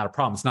it's like not a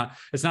problem.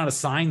 It's not a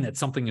sign that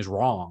something is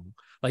wrong.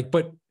 Like,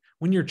 but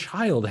when your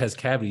child has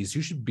cavities,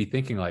 you should be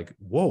thinking like,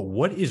 whoa,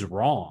 what is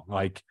wrong?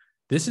 Like,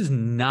 this is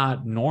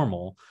not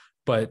normal,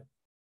 but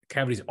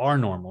cavities are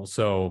normal.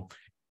 So,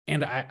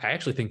 and I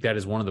actually think that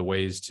is one of the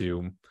ways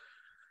to,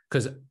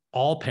 because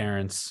all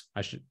parents,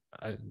 I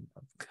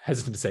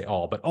hesitant to say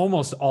all, but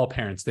almost all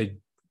parents, they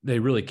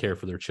really care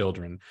for their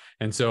children.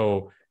 And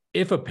so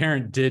if a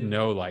parent did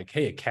know like,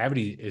 hey, a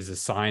cavity is a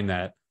sign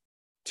that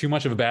too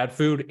much of a bad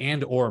food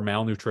and or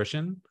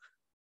malnutrition,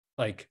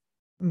 like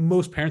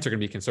most parents are going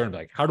to be concerned,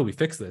 like, how do we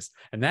fix this?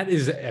 And that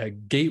is a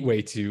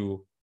gateway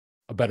to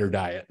a better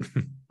diet.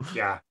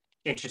 Yeah.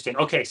 Interesting.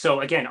 Okay.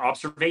 So again,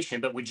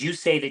 observation, but would you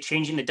say that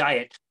changing the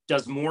diet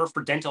does more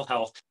for dental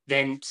health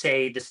than,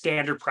 say, the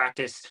standard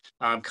practice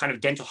kind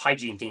of dental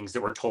hygiene things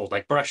that we're told,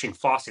 like brushing,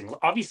 flossing?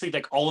 Obviously,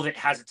 like all of it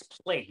has its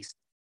place.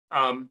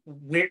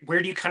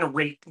 Where do you kind of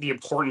rate the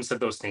importance of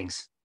those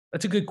things?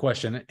 That's a good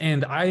question.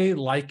 And I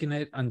liken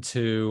it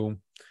unto,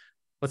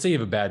 let's say you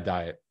have a bad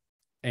diet,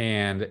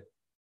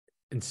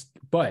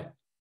 but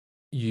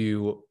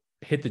you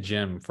hit the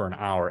gym for an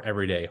hour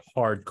every day,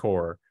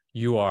 hardcore.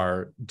 You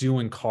are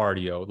doing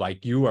cardio,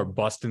 like you are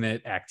busting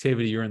it,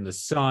 activity, you're in the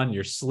sun,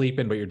 you're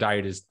sleeping, but your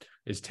diet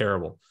is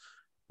terrible.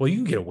 Well, you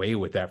can get away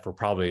with that for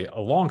probably a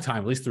long time,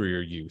 at least through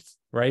your youth,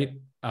 right?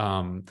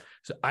 So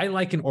I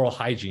liken oral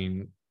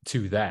hygiene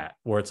to that,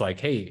 where it's like,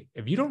 hey,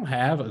 if you don't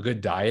have a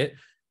good diet,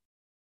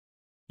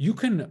 you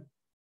can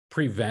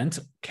prevent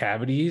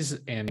cavities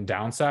and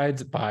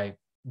downsides by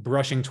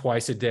brushing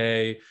twice a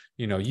day,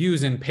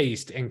 using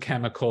paste and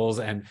chemicals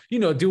and,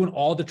 doing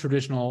all the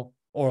traditional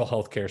oral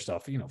healthcare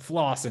stuff,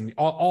 floss and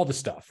all the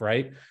stuff,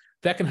 right?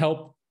 That can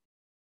help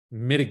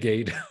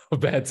mitigate a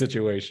bad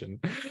situation.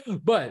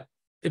 But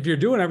if you're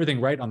doing everything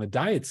right on the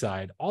diet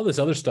side, all this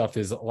other stuff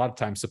is a lot of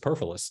times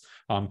superfluous,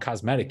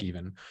 cosmetic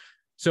even.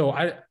 So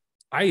I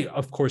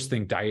of course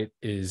think diet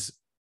is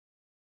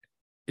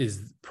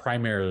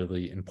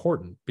primarily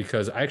important,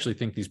 because I actually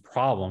think these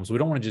problems, we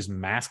don't want to just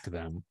mask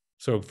them.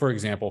 So for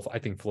example, I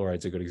think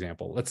fluoride's a good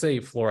example. Let's say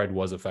fluoride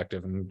was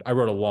effective, and I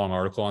wrote a long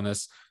article on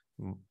this,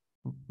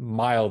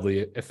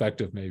 mildly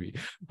effective maybe.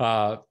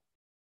 But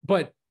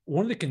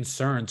one of the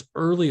concerns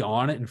early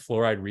on in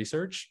fluoride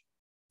research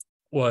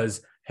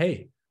was,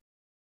 hey,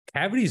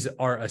 cavities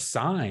are a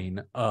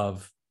sign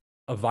of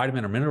a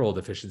vitamin or mineral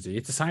deficiency.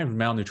 It's a sign of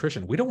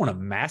malnutrition. We don't want to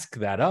mask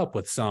that up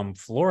with some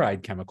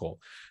fluoride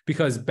chemical,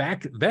 because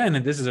back then,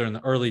 and this is in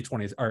the early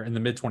 20s or in the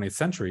mid 20th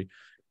century,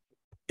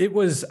 it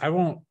was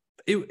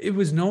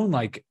known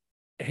like,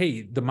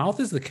 hey, the mouth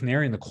is the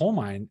canary in the coal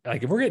mine.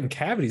 Like if we're getting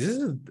cavities, this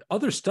is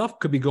other stuff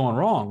could be going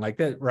wrong like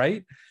that,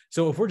 right?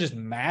 So if we're just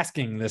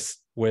masking this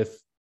with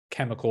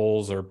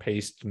chemicals or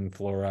paste and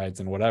fluorides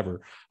and whatever,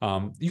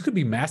 you could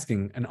be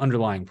masking an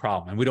underlying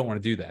problem, and we don't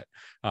want to do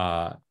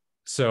that.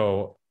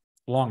 So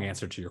long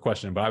answer to your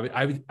question, but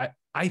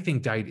I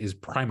think diet is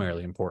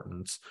primarily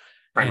important.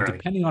 And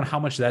depending on how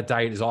much that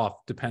diet is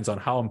off depends on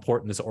how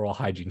important this oral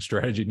hygiene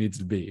strategy needs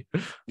to be.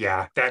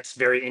 Yeah, that's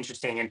very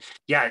interesting. And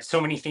yeah, so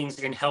many things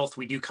in health,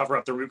 we do cover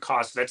up the root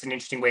cause. So that's an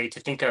interesting way to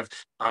think of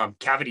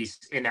cavities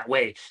in that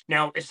way.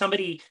 Now, if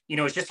somebody,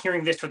 is just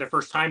hearing this for the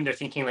first time, they're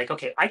thinking like,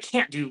 okay, I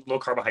can't do low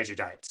carbohydrate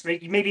diets.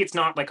 Maybe it's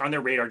not like on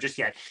their radar just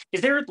yet.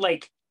 Is there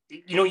like,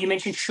 you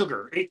mentioned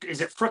sugar.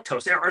 Is it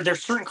fructose? Are there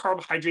certain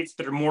carbohydrates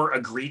that are more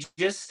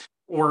egregious,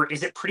 or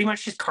is it pretty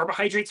much just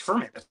carbohydrates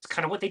ferment? That's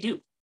kind of what they do.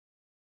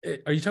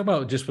 Are you talking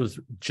about just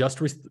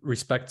with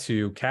respect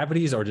to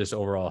cavities or just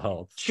overall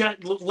health?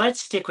 Let's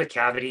stick with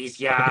cavities.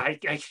 Yeah,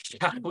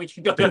 we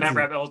can go down that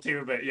rabbit hole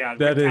too, but yeah,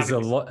 that is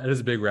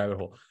a big rabbit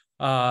hole.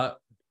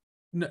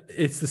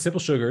 It's the simple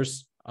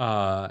sugars.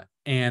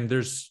 And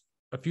there's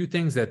a few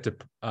things that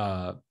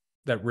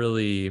that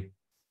really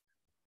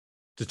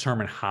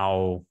determine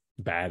how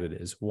bad it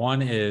is.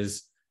 One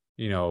is,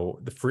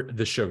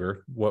 the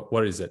sugar.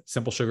 What is it?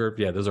 Simple sugar.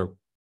 Yeah, those are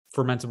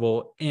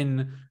fermentable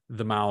in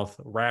the mouth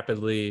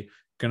rapidly,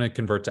 going to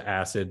convert to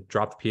acid,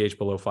 drop the pH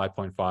below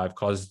 5.5,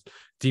 cause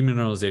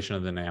demineralization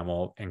of the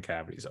enamel and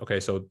cavities. Okay,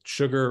 so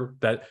simple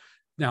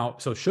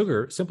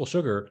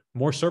sugar,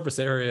 more surface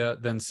area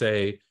than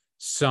say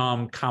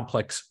some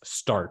complex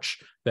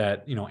starch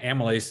that,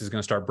 amylase is going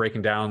to start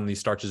breaking down these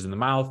starches in the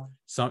mouth.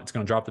 So it's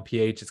going to drop the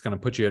pH. It's going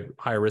to put you at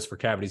higher risk for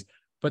cavities,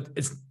 but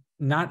it's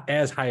not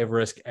as high of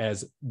risk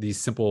as these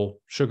simple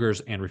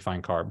sugars and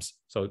refined carbs.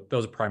 So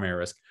those are primary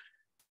risk.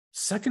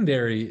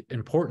 Secondary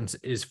importance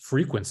is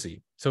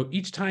frequency. So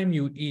each time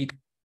you eat,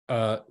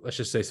 let's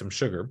just say some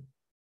sugar,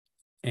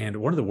 and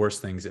one of the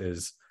worst things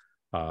is,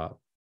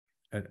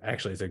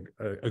 actually, it's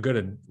a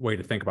good way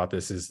to think about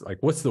this is like,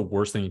 what's the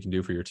worst thing you can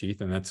do for your teeth?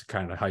 And that's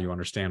kind of how you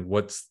understand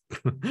what's,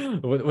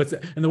 and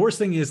the worst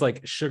thing is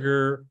like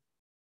sugar,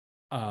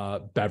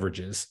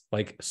 beverages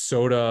like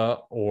soda,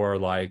 or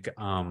like,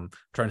 trying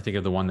to think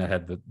of the one that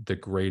had the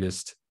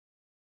greatest,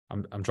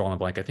 I'm drawing a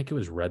blank. I think it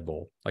was Red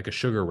Bull, like a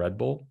sugar Red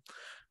Bull.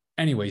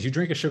 Anyways, you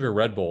drink a sugar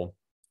Red Bull.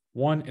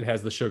 One, it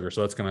has the sugar,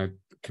 so it's going to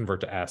convert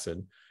to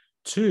acid.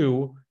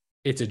 Two,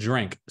 it's a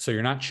drink, so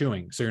you're not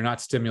chewing, so you're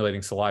not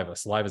stimulating saliva.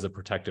 Saliva is a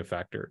protective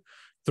factor.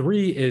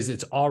 Three is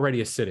it's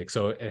already acidic,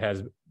 so it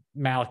has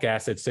malic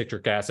acid,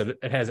 citric acid.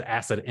 It has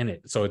acid in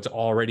it, so it's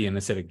already an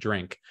acidic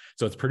drink.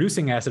 So it's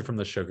producing acid from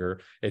the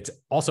sugar. It's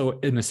also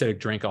an acidic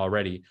drink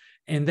already.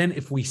 And then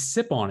if we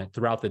sip on it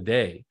throughout the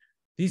day,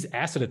 these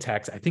acid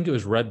attacks, I think it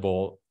was Red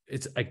Bull,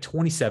 it's like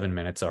 27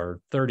 minutes or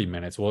 30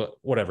 minutes, well,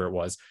 whatever it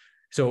was.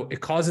 So it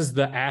causes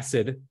the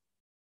acid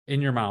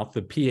in your mouth,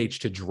 the pH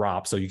to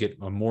drop, so you get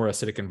a more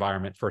acidic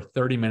environment for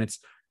 30 minutes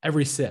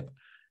every sip.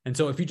 And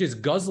so if you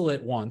just guzzle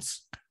it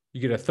once,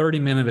 you get a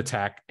 30-minute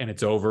attack and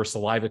it's over.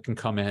 Saliva can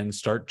come in,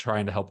 start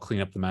trying to help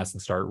clean up the mess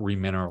and start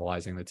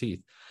remineralizing the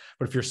teeth.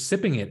 But if you're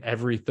sipping it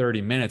every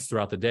 30 minutes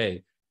throughout the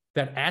day,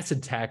 that acid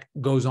attack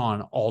goes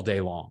on all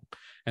day long.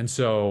 And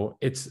so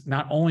it's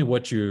not only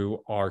what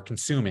you are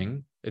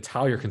consuming, it's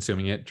how you're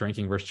consuming it,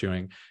 drinking versus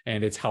chewing,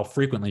 and it's how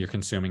frequently you're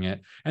consuming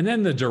it. And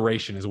then the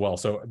duration as well.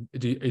 So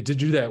did you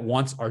do that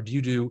once, or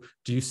do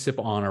you sip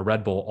on a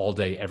Red Bull all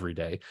day, every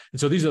day? And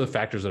so these are the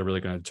factors that are really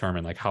going to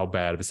determine like how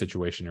bad of a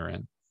situation you're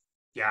in.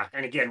 Yeah.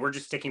 And again, we're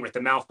just sticking with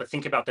the mouth, but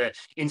think about the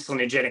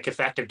insulinogenic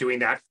effect of doing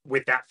that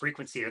with that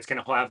frequency. It's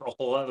going to have a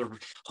whole other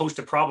host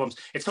of problems.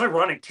 It's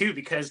ironic too,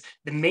 because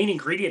the main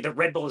ingredient that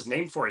Red Bull is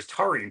named for is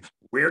taurine.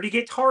 Where do you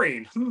get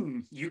taurine?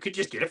 You could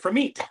just get it from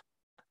meat.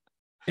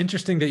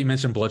 Interesting that you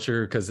mentioned blood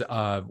sugar, because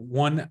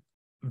one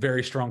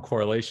very strong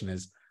correlation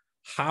is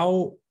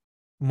how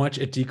much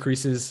it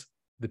decreases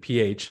the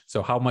pH.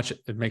 So how much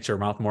it makes your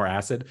mouth more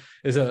acid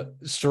is a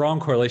strong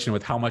correlation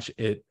with how much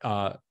it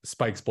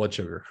spikes blood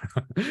sugar.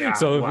 Yeah,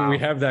 so wow. We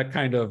have that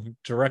kind of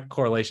direct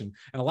correlation.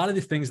 And a lot of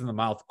these things in the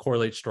mouth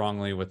correlate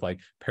strongly with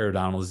like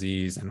periodontal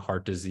disease and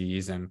heart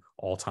disease and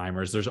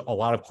Alzheimer's. There's a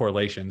lot of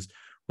correlations,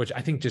 which I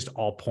think just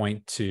all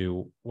point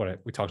to what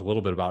we talked a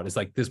little bit about, is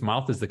like this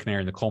mouth is the canary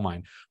in the coal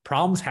mine.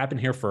 Problems happen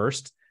here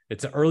first.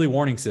 It's an early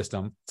warning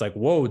system. It's like,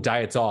 whoa,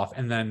 diet's off.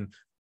 And then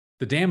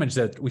the damage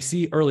that we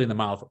see early in the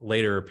mouth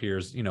later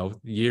appears,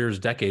 years,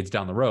 decades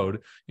down the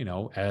road,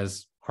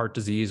 as heart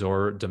disease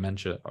or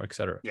dementia, or et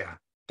cetera. Yeah,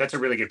 that's a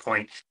really good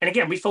point. And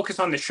again, we focus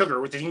on the sugar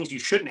with the things you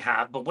shouldn't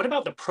have, but what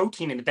about the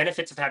protein and the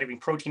benefits of having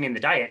protein in the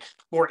diet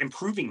for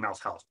improving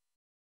mouth health?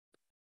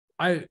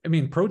 I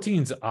mean,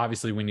 proteins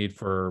obviously we need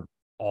for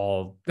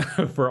all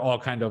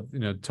kind of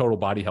total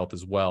body health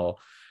as well.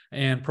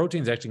 And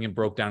proteins actually can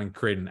broke down and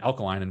create an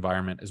alkaline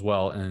environment as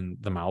well in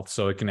the mouth,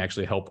 so it can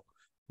actually help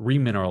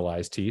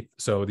remineralize teeth.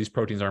 So these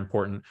proteins are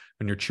important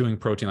when you're chewing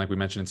protein, like we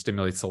mentioned, it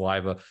stimulates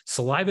saliva.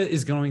 Saliva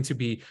is going to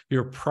be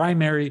your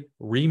primary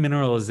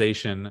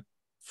remineralization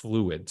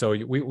fluid. So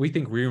we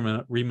think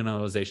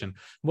remineralization,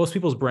 most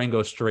people's brain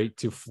goes straight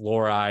to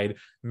fluoride,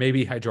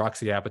 maybe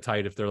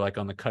hydroxyapatite if they're like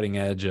on the cutting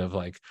edge of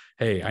like,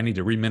 hey, I need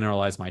to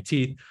remineralize my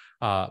teeth.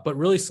 But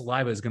really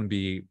saliva is going to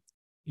be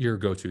your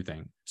go-to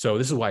thing. So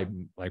this is why,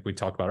 like we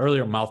talked about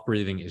earlier, mouth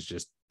breathing is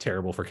just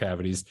terrible for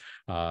cavities.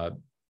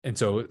 And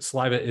so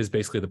saliva is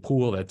basically the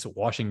pool that's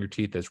washing your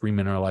teeth, that's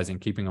remineralizing,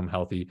 keeping them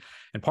healthy.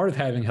 And part of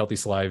having healthy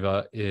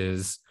saliva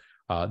is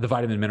the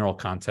vitamin mineral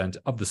content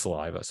of the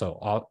saliva.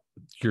 So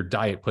your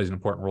diet plays an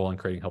important role in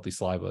creating healthy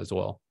saliva as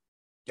well.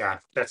 Yeah,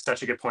 that's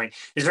such a good point.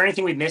 Is there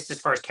anything we missed as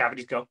far as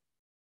cavities go?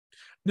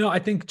 No, I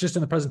think just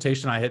in the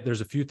presentation,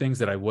 there's a few things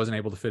that I wasn't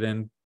able to fit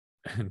in.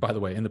 And by the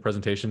way, in the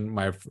presentation,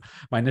 my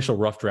initial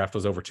rough draft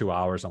was over 2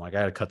 hours. I'm like, I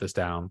had to cut this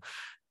down,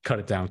 cut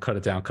it down.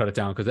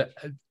 Because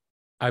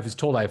I was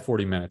told I have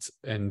 40 minutes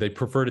and they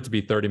preferred it to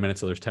be 30 minutes.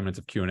 So there's 10 minutes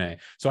of Q&A.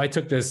 So I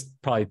took this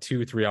probably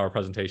 2-3 hour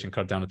presentation,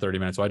 cut it down to 30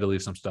 minutes. So I had to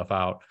leave some stuff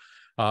out.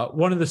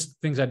 One of the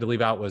things I had to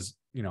leave out was,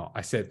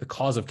 I said the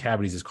cause of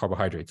cavities is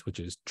carbohydrates, which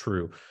is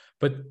true.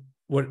 But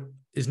what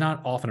is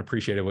not often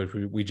appreciated, which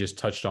we just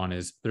touched on,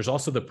 is there's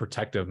also the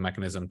protective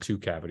mechanism to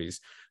cavities.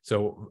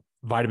 So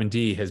vitamin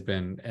D has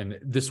been, and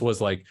this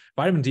was like,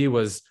 vitamin D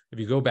was, if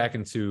you go back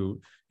into,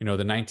 the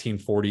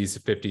 1940s,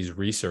 50s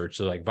research,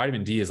 so like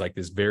vitamin D is like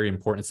this very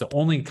important, it's the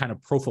only kind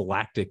of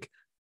prophylactic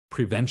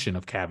prevention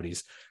of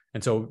cavities.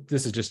 And so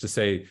this is just to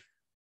say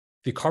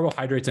the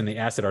carbohydrates and the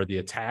acid are the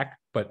attack,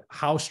 but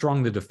how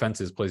strong the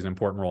defense is plays an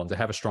important role. And to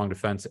have a strong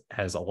defense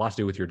has a lot to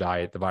do with your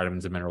diet, the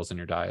vitamins and minerals in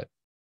your diet.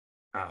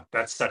 Oh,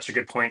 that's such a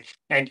good point.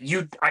 And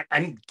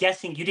I'm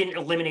guessing you didn't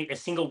eliminate a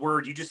single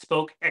word. You just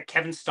spoke at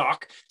Kevin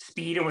Stock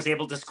speed and was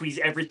able to squeeze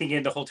everything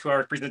in the whole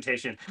 2-hour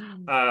presentation.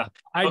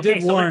 I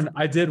did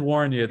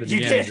warn you at the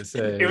beginning to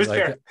say, it was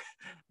like, fair.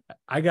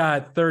 I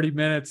got 30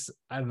 minutes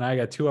and I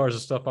got 2 hours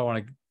of stuff I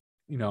want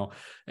to,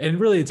 and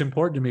really it's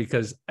important to me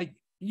because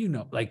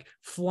like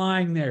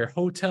flying there,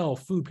 hotel,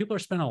 food, people are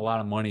spending a lot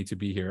of money to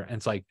be here. And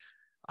it's like,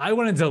 I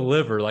want to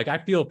deliver. Like, I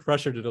feel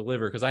pressure to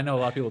deliver because I know a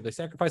lot of people, they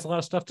sacrifice a lot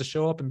of stuff to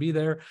show up and be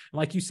there. And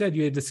like you said,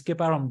 you had to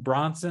skip out on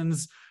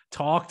Bronson's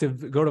talk to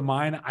go to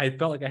mine. I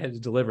felt like I had to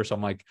deliver. So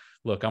I'm like,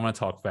 look, I'm going to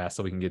talk fast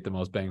so we can get the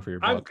most bang for your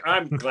buck.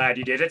 I'm glad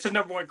you did. It's the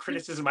number one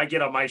criticism I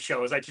get on my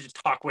show is I just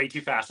talk way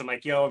too fast. I'm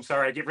like, yo, I'm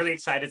sorry. I get really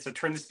excited. So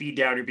turn the speed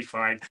down. You'll be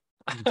fine.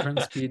 Turn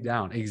the speed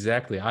down.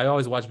 Exactly. I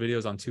always watch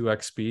videos on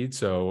 2x speed.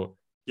 So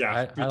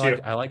yeah,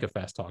 I like a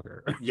fast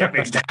talker. Yep,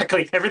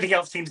 exactly. Everything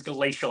else seems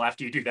glacial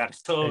after you do that.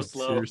 It's so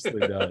slow. It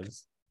seriously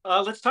does.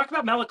 Let's talk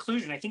about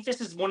malocclusion. I think this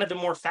is one of the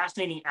more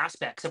fascinating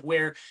aspects of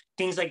where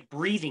things like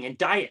breathing and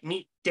diet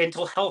meet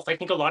dental health. I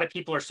think a lot of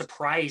people are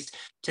surprised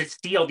to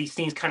see all these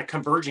things kind of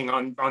converging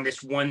on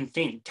this one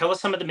thing. Tell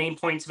us some of the main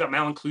points about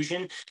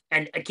malocclusion.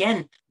 And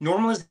again,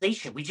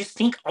 normalization. We just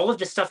think all of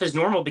this stuff is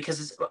normal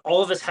because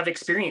all of us have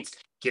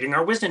experienced getting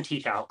our wisdom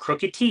teeth out,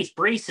 crooked teeth,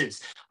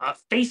 braces,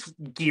 face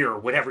gear,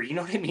 whatever. You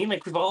know what I mean?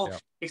 Like we've all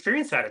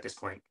experienced that at this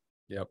point.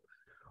 Yep.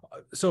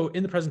 So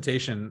in the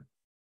presentation,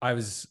 I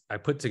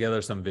put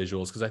together some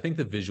visuals because I think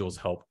the visuals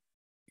help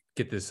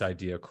get this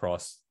idea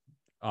across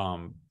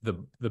the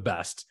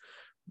best.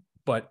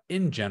 But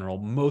in general,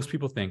 most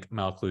people think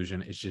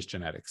malocclusion is just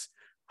genetics.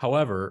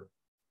 However,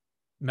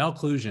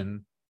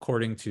 malocclusion,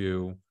 according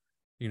to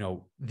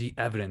the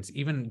evidence,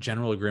 even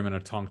general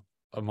agreement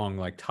among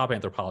like top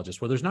anthropologists,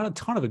 where there's not a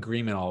ton of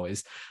agreement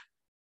always,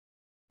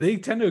 they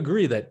tend to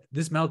agree that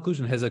this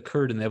malocclusion has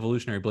occurred in the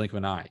evolutionary blink of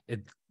an eye.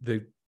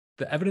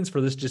 The evidence for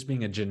this just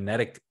being a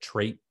genetic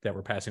trait that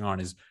we're passing on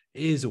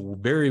is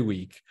very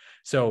weak.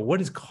 So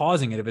what is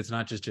causing it if it's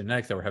not just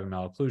genetics that we're having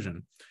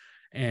malocclusion?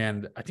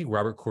 And I think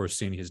Robert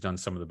Corsini has done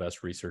some of the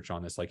best research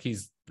on this. Like he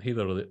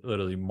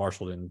literally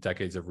marshaled in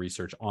decades of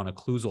research on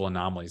occlusal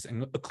anomalies.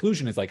 And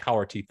occlusion is like how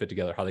our teeth fit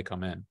together, how they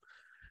come in.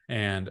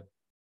 And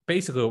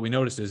basically what we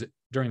noticed is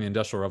during the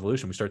Industrial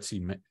Revolution, we start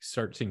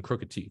seeing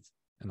crooked teeth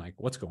and like,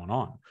 what's going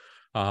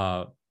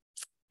on?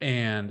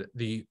 And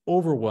the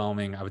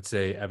overwhelming, I would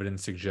say,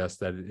 evidence suggests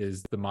that it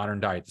is the modern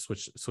diet,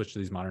 switch to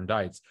these modern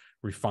diets,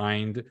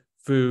 refined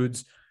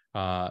foods.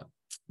 But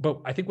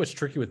I think what's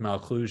tricky with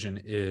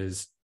malocclusion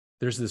is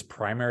there's this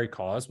primary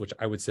cause, which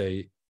I would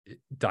say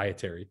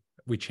dietary.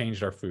 We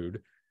changed our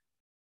food.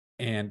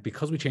 And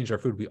because we changed our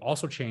food, we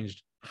also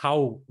changed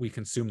how we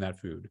consume that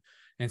food.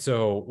 And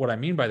so what I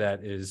mean by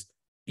that is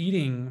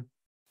eating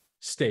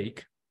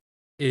steak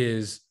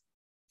is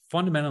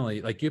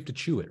fundamentally like you have to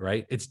chew it,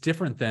 right? It's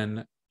different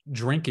than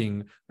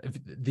drinking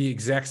the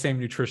exact same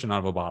nutrition out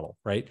of a bottle,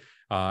 right?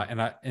 And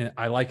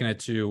I liken it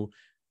to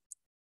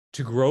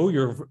grow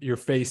your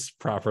face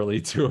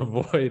properly to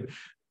avoid,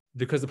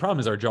 because the problem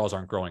is our jaws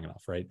aren't growing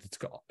enough, right? It's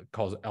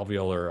called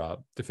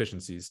alveolar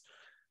deficiencies.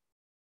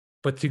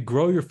 But to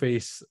grow your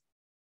face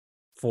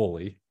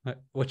fully,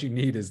 what you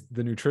need is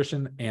the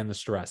nutrition and the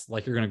stress,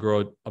 like you're going to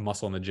grow a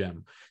muscle in the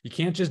gym. You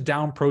can't just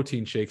down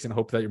protein shakes and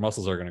hope that your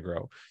muscles are going to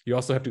grow. You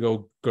also have to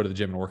go to the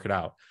gym and work it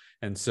out.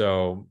 And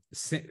so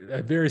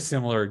a very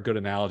similar good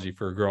analogy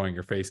for growing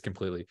your face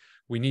completely.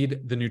 We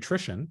need the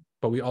nutrition,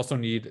 but we also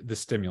need the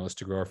stimulus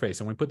to grow our face.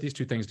 And when we put these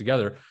two things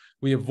together,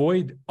 we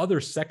avoid other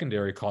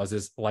secondary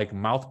causes like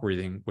mouth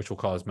breathing, which will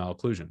cause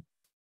malocclusion.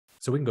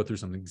 So we can go through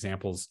some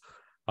examples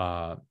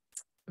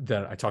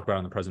that I talked about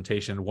in the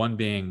presentation. One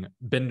being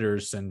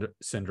Binder's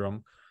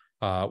syndrome,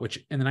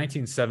 which in the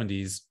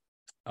 1970s,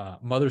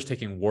 mothers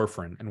taking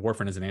warfarin, and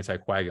warfarin is an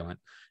anticoagulant.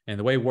 And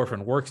the way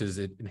warfarin works is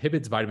it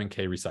inhibits vitamin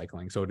K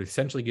recycling. So it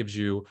essentially gives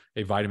you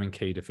a vitamin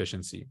K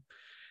deficiency.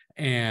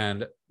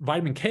 And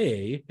vitamin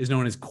K is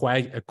known as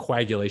a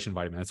coagulation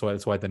vitamin.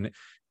 That's why the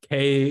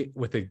K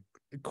with the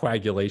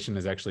coagulation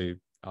is actually,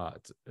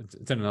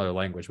 it's in another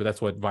language, but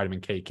that's what vitamin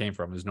K came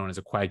from, is known as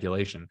a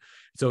coagulation.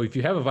 So if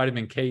you have a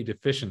vitamin K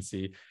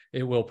deficiency,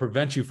 it will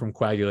prevent you from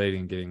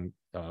coagulating, getting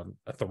a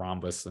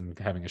thrombus and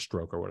having a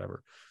stroke or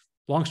whatever.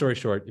 Long story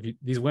short,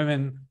 these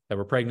women that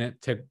were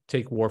pregnant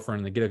take warfarin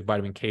and they get a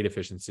vitamin K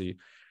deficiency.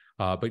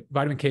 But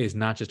vitamin K is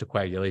not just a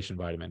coagulation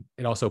vitamin.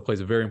 It also plays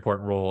a very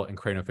important role in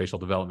craniofacial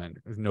development,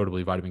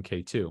 notably vitamin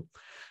K2.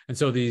 And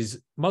so these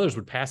mothers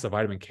would pass a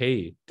vitamin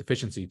K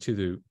deficiency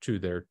to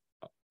their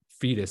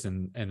fetus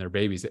and their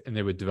babies, and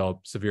they would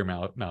develop severe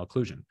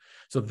malocclusion.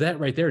 So that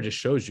right there just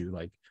shows you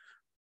like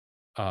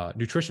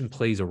nutrition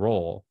plays a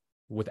role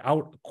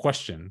without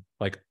question.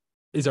 Like,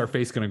 is our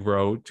face going to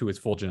grow to its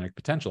full genetic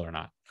potential or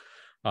not?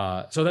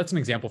 So that's an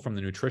example from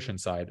the nutrition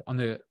side. On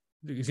the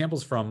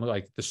examples from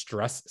like the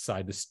stress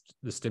side,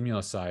 the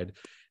stimulus side,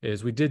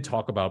 is we did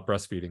talk about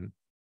breastfeeding.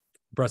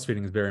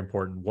 Breastfeeding is very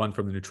important. One,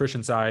 from the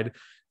nutrition side,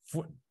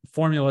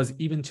 formulas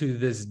even to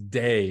this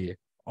day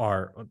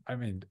are, I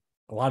mean,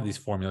 a lot of these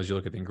formulas, you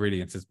look at the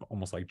ingredients, it's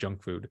almost like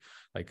junk food.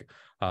 Like,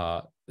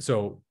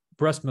 so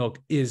breast milk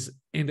is,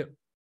 and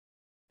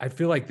I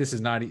feel like this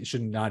is not,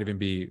 should not even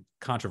be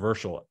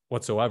controversial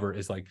whatsoever,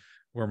 is like,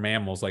 we're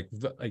mammals, like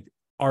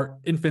our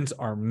infants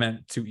are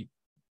meant to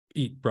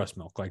eat breast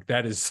milk. Like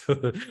that is,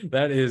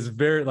 that is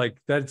very, like,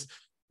 that's,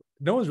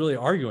 no one's really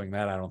arguing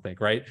that, I don't think,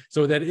 right?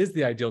 So that is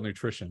the ideal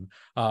nutrition.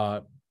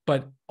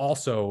 But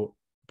also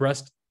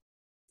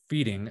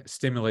breastfeeding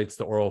stimulates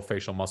the oral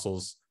facial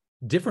muscles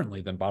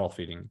differently than bottle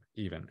feeding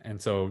even.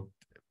 And so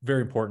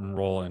very important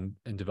role in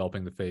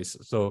developing the face.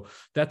 So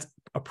that's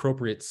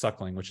appropriate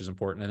suckling, which is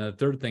important. And the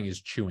third thing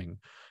is chewing.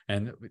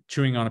 And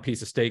chewing on a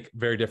piece of steak,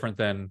 very different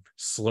than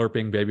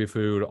slurping baby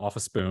food off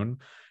a spoon.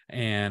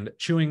 And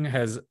chewing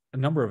has a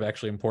number of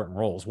actually important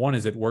roles. One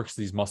is it works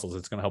these muscles.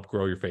 It's going to help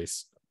grow your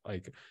face.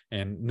 Like,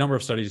 and a number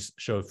of studies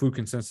show food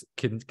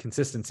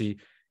consistency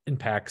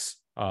impacts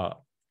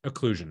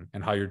occlusion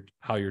and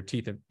how your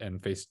teeth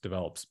and face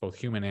develops. Both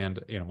human and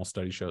animal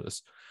studies show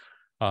this.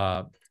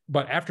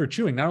 But after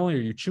chewing, not only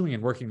are you chewing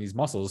and working these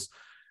muscles,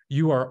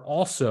 you are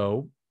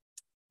also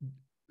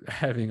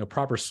having a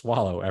proper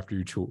swallow after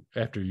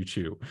you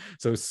chew.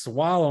 So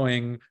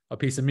swallowing a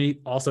piece of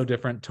meat, also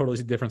different,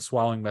 totally different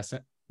swallowing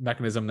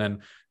mechanism than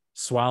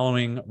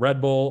swallowing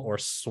Red Bull or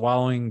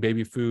swallowing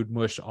baby food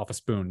mush off a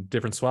spoon.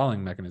 Different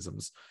swallowing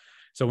mechanisms.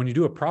 So when you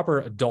do a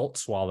proper adult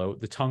swallow,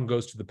 the tongue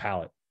goes to the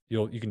palate.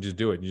 You can just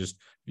do it.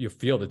 You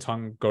feel the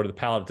tongue go to the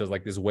palate. It does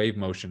like this wave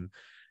motion.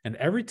 And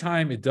every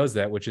time it does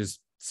that, which is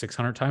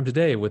 600 times a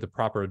day with a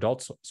proper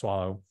adult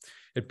swallow,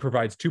 it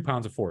provides 2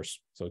 pounds of force.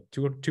 So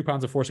 2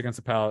 pounds of force against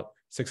the palate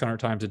 600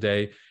 times a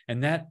day.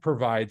 And that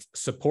provides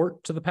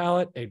support to the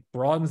palate. It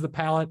broadens the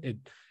palate.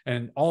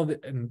 And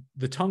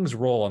the tongue's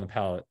role on the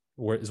palate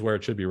is where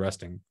it should be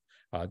resting.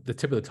 The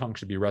tip of the tongue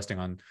should be resting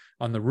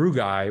on the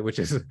rugae, which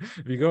is,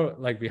 if you go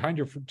like behind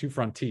your 2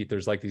 front teeth,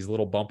 there's like these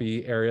little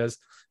bumpy areas.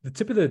 The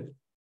tip of the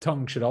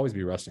tongue should always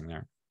be resting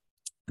there,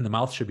 and the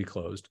mouth should be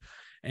closed.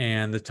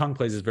 And the tongue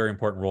plays a very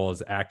important role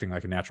as acting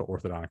like a natural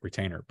orthodontic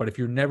retainer. But if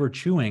you're never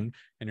chewing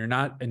and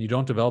you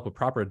don't develop a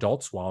proper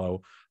adult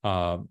swallow,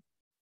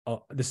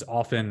 this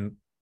often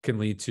can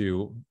lead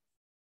to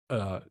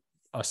a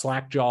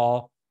slack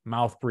jaw,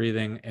 mouth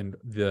breathing, and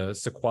the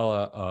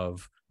sequela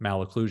of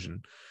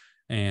malocclusion.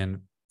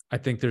 And I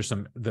think there's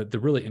the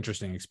really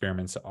interesting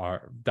experiments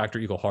are Dr.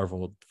 Eagle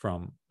Harvold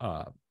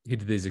he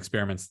did these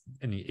experiments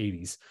in the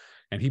 80s,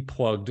 and he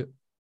plugged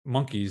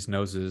monkeys'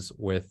 noses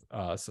with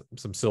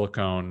some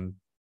silicone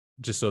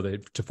just so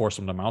to force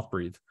them to mouth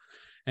breathe.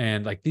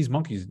 And like these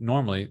monkeys,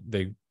 normally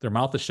their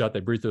mouth is shut,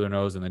 they breathe through their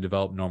nose, and they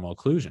develop normal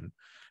occlusion.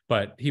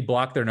 But he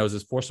blocked their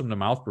noses, forced them to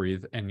mouth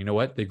breathe. And you know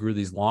what? They grew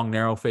these long,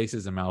 narrow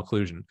faces and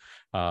malocclusion.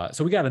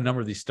 So we got a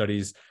number of these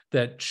studies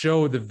that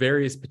show the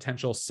various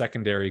potential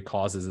secondary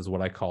causes, is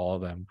what I call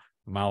them,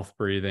 mouth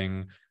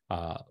breathing.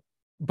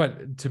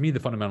 But to me, the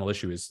fundamental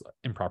issue is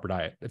improper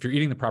diet. If you're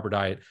eating the proper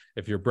diet,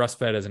 if you're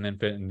breastfed as an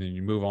infant, and then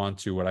you move on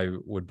to what I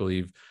would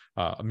believe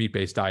a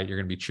meat-based diet, you're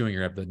going to be chewing,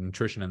 you have the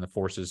nutrition and the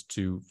forces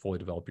to fully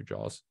develop your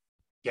jaws.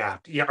 Yeah.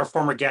 Our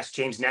former guest,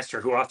 James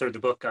Nestor, who authored the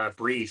book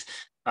Breathe,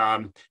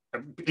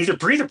 either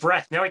Breathe or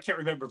Breath, now I can't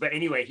remember, but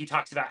anyway, he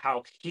talks about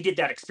how he did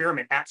that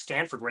experiment at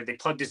Stanford where they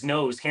plugged his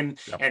nose, him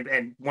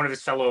and one of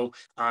his fellow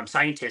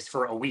scientists,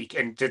 for a week,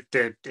 and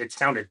it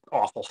sounded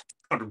awful. It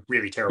sounded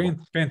really terrible.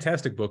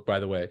 Fantastic book, by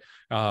the way.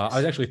 I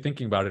was actually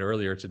thinking about it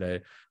earlier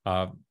today,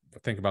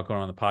 thinking about going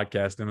on the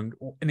podcast, and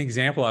an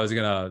example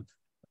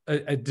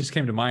it just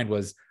came to mind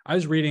was I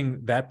was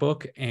reading that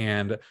book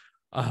and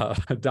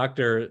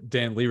Dr.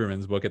 Dan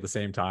Lieberman's book at the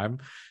same time.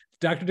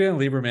 Dr. Dan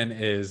Lieberman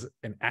is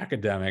an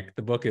academic.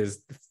 The book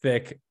is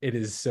thick. It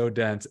is so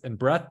dense. And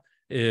Breath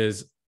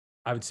is,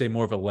 I would say,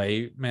 more of a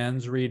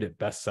layman's read, a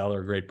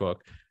bestseller, great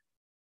book.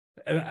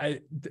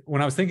 And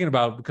when I was thinking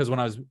about, because when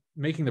I was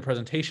making the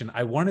presentation,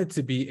 I wanted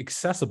to be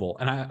accessible.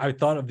 And I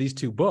thought of these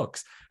 2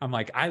 books. I'm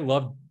like, I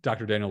love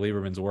Dr. Daniel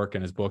Lieberman's work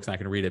and his books, and I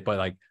can read it, but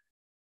like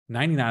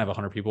 99 of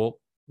 100 people,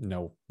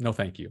 no,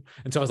 thank you.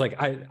 And so I was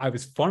like, I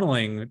was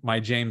funneling my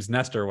James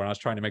Nestor when I was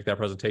trying to make that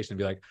presentation and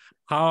be like,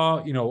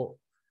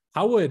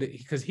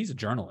 because he's a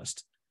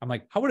journalist. I'm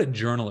like, how would a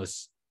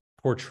journalist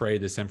portray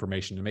this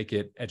information to make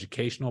it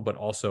educational, but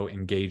also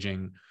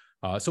engaging,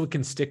 so it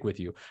can stick with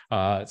you? So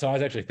I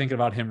was actually thinking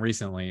about him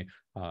recently,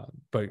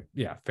 but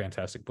yeah,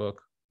 fantastic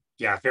book.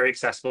 Yeah, very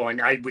accessible. And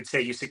I would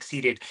say you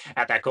succeeded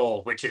at that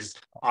goal, which is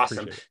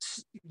awesome.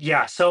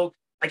 Yeah. So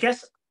I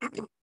guess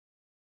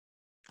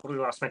totally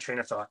lost my train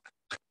of thought.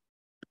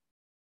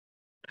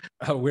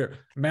 We're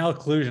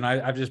malocclusion.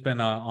 I've just been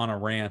on a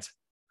rant.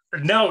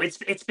 No,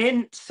 it's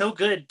been so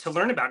good to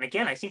learn about. And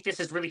again, I think this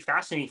is really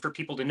fascinating for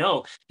people to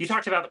know. You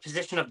talked about the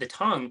position of the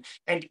tongue,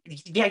 and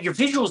yeah, your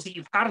visuals that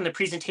you had in the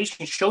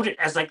presentation showed it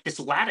as like this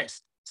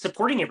lattice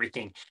supporting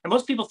everything. And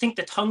most people think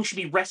the tongue should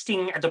be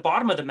resting at the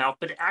bottom of the mouth,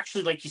 but it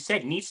actually, like you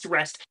said, needs to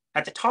rest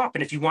at the top.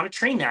 And if you want to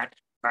train that,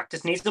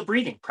 practice nasal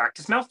breathing,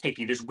 practice mouth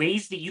taping. There's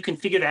ways that you can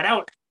figure that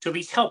out to at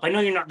least help. I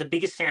know you're not the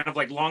biggest fan of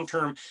like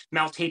long-term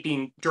mouth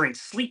taping during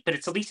sleep, but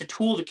it's at least a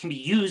tool that can be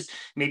used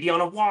maybe on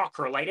a walk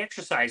or a light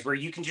exercise where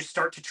you can just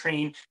start to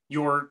train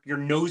your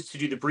nose to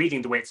do the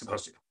breathing the way it's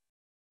supposed to.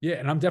 Yeah,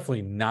 and I'm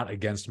definitely not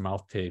against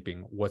mouth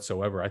taping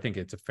whatsoever. I think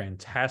it's a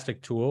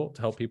fantastic tool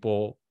to help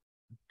people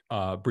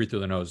breathe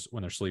through the nose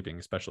when they're sleeping,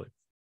 especially.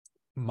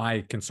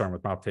 My concern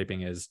with mouth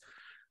taping is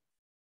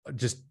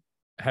just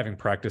having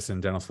practice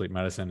in dental sleep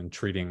medicine and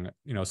treating,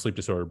 sleep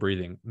disorder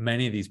breathing.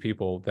 Many of these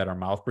people that are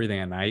mouth breathing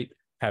at night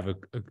have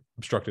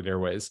obstructed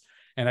airways.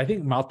 And I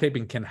think mouth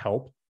taping can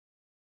help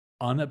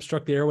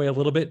unobstruct the airway a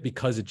little bit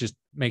because it just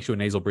makes you a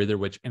nasal breather,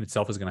 which in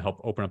itself is going to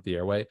help open up the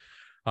airway.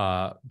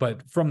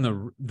 But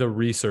from the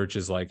research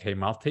is like, hey,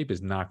 mouth tape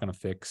is not going to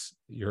fix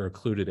your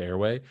occluded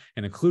airway,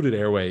 and occluded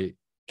airway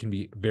can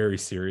be very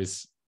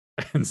serious.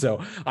 And so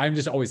I'm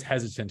just always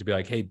hesitant to be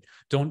like, hey,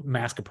 don't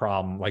mask a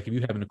problem. Like if you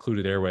have an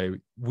occluded airway,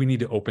 we need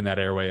to open that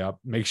airway up,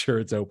 make sure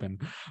it's open.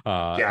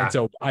 And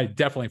so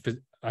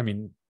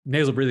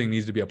nasal breathing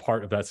needs to be a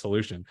part of that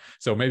solution.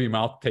 So maybe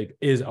mouth tape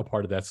is a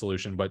part of that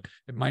solution, but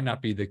it might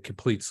not be the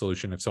complete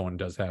solution if someone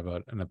does have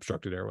an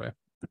obstructed airway.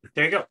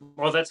 There you go.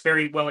 Well, that's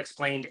very well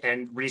explained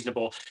and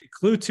reasonable.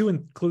 Clue 2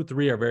 and clue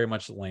 3 are very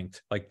much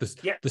linked. Like this,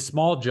 the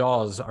small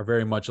jaws are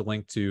very much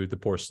linked to the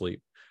poor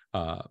sleep.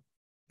 And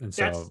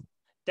so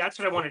that's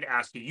what I wanted to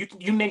ask you.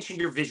 You mentioned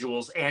your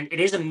visuals, and it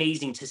is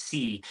amazing to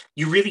see.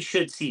 You really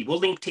should see. We'll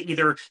link to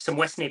either some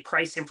Weston A.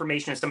 Price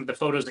information and some of the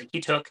photos that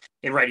he took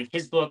in writing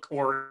his book,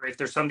 or if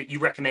there's some that you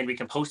recommend, we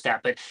can post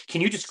that. But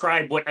can you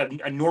describe what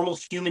a normal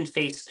human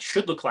face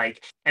should look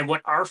like and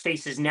what our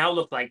faces now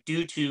look like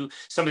due to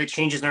some of the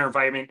changes in our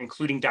environment,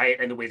 including diet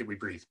and the way that we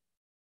breathe?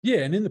 Yeah,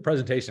 and in the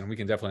presentation, we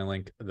can definitely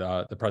link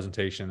the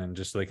presentation and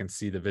just so they can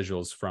see the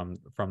visuals from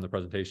the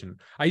presentation.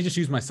 I just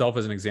use myself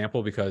as an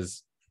example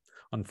because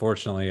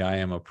unfortunately, I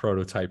am a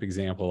prototype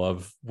example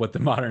of what the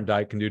modern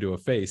diet can do to a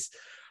face.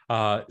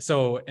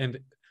 And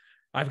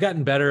I've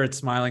gotten better at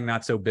smiling,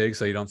 not so big,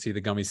 so you don't see the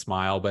gummy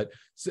smile. But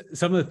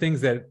some of the things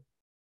that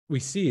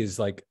we see is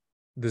like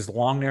this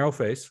long, narrow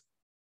face,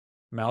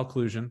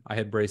 malocclusion. I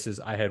had braces.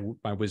 I had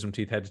my wisdom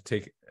teeth had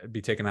to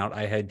be taken out.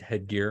 I had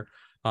headgear.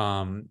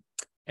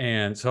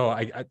 And so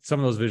I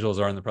some of those visuals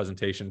are in the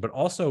presentation, but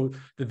also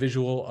the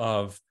visual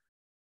of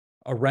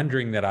a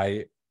rendering that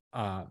I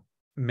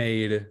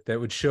made that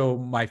would show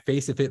my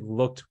face if it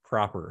looked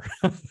proper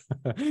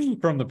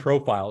from the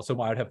profile. So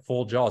I'd have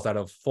full jaws, I'd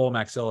have full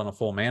maxilla and a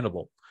full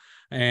mandible.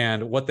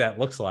 And what that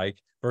looks like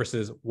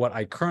versus what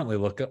I currently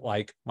look at,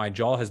 like my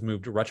jaw has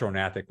moved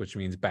retrognathic, which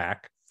means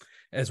back,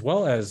 as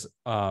well as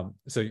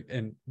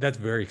and that's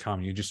very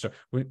common. You just start,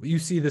 when you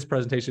see this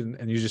presentation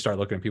and you just start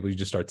looking at people, you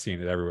just start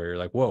seeing it everywhere. You're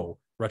like, whoa,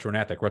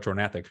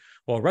 retrognathic.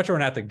 Well,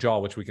 retrognathic jaw,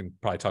 which we can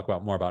probably talk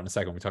about more about in a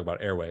second when we talk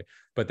about airway,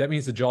 but that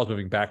means the jaw is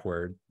moving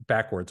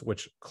backwards,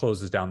 which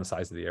closes down the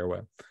size of the airway.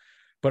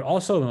 But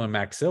also in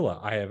my maxilla,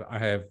 I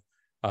have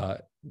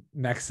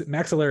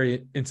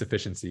maxillary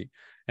insufficiency.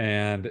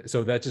 And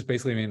so that just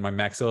basically means my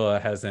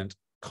maxilla hasn't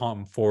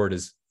come forward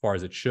as far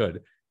as it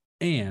should.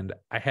 And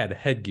I had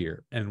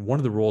headgear. And one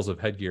of the roles of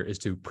headgear is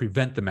to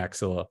prevent the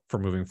maxilla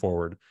from moving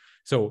forward.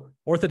 So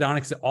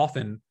orthodontics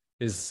often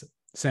is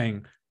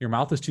saying your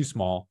mouth is too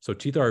small, so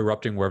teeth are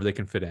erupting wherever they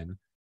can fit in.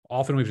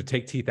 Often we have to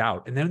take teeth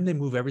out, and then they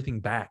move everything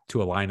back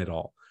to align it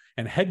all.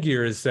 And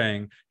headgear is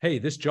saying, hey,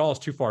 this jaw is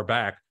too far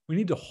back. We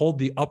need to hold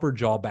the upper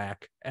jaw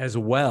back as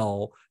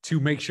well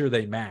to make sure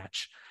they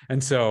match.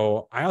 And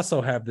so I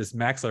also have this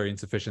maxillary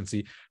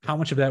insufficiency. How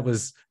much of that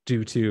was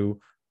due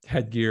to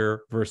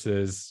headgear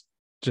versus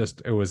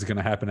just it was going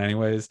to happen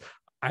anyways?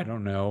 I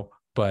don't know.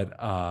 But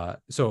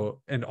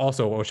and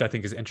also, which I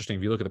think is interesting,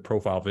 if you look at the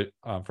profile of it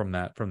from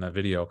that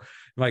video,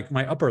 like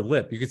my upper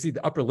lip, you can see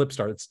the upper lip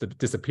starts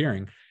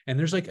disappearing, and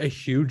there's like a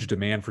huge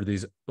demand for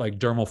these like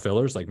dermal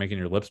fillers, like making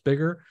your lips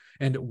bigger.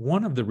 And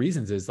one of the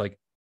reasons is like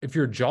if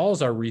your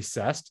jaws are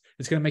recessed,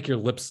 it's going to make your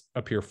lips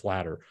appear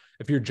flatter.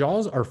 If your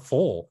jaws are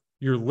full,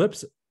 your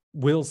lips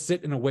will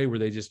sit in a way where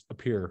they just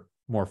appear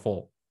more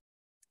full.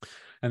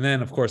 And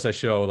then, of course, I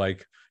show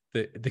like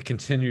the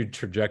continued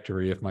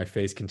trajectory if my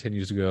face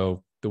continues to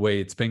go the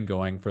way it's been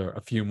going for a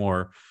few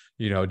more,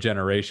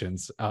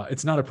 generations.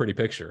 It's not a pretty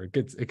picture.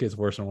 It gets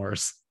worse and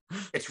worse.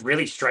 It's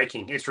really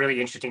striking. It's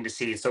really interesting to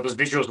see. So those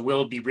visuals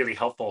will be really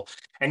helpful.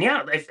 And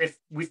yeah, if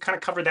we've kind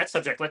of covered that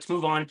subject, let's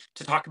move on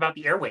to talk about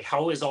the airway.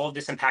 How is all of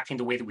this impacting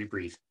the way that we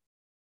breathe?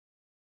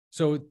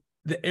 So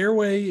the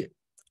airway,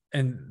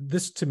 and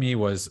this to me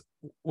was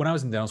when I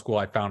was in dental school,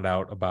 I found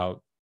out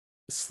about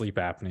sleep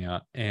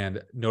apnea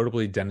and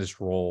notably dentist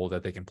role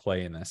that they can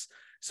play in this.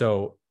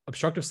 So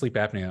obstructive sleep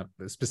apnea,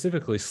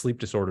 specifically sleep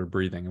disordered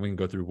breathing, and we can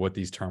go through what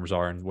these terms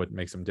are and what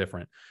makes them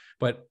different.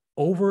 But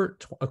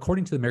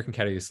according to the American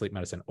Academy of Sleep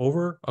Medicine,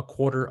 over a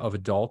quarter of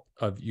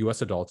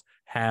U.S. adults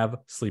have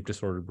sleep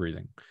disordered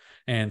breathing.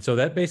 And so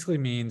that basically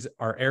means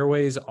our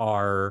airways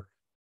are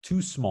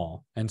too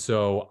small. And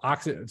so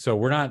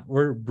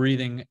we're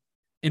breathing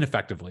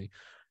ineffectively.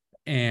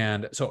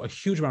 And so a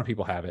huge amount of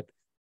people have it.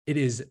 It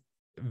is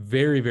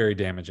very, very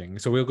damaging.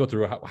 So we'll go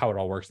through how it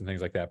all works and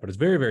things like that, but it's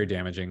very, very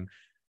damaging.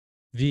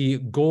 The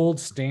gold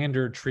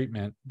standard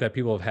treatment that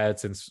people have had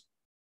since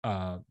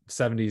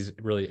 70s,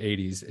 really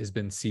 80s, has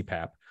been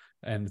CPAP,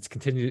 and it's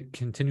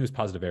continuous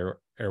positive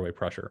airway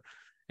pressure.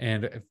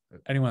 And if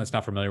anyone that's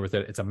not familiar with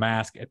it, it's a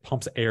mask. It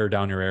pumps air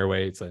down your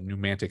airway. It's a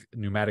pneumatic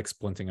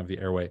splinting of the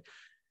airway.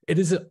 It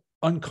is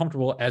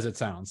uncomfortable as it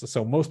sounds.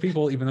 So most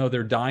people, even though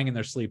they're dying in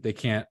their sleep, they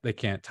can't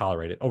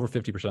tolerate it. Over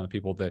 50% of the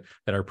people that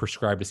are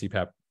prescribed a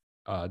CPAP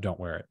don't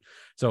wear it.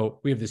 So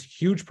we have this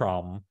huge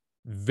problem,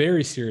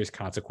 very serious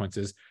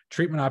consequences,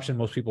 treatment option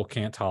most people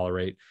can't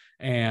tolerate.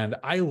 And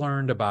I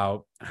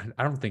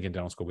don't think in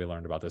dental school we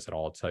learned about this at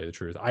all, to tell you the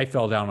truth. I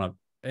fell down an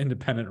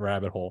independent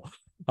rabbit hole.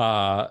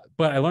 But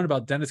I learned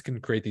about dentists can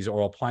create these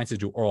oral appliances,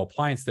 do oral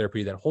appliance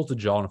therapy that holds the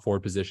jaw in a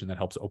forward position that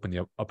helps open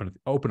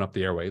up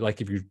the airway.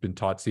 Like if you've been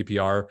taught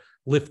CPR,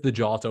 lift the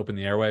jaw to open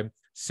the airway,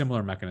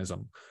 similar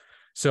mechanism.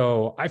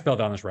 So I fell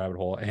down this rabbit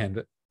hole.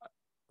 And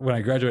when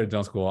I graduated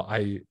dental school,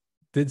 I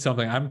did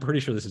something, I'm pretty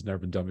sure this has never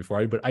been done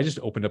before, but I just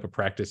opened up a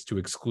practice to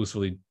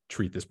exclusively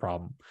treat this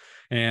problem.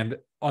 And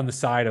on the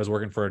side, I was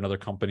working for another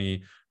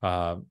company,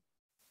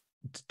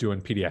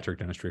 doing pediatric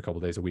dentistry a couple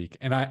of days a week.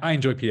 And I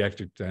enjoy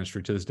pediatric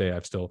dentistry to this day.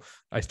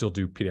 I still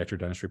do pediatric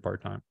dentistry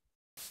part-time.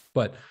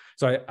 But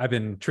so I've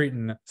been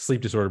treating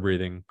sleep disorder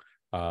breathing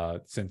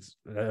since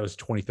that was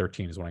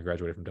 2013 is when I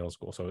graduated from dental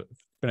school. So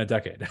it's been a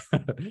decade.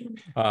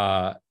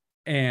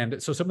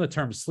 And so some of the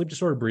terms, sleep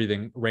disorder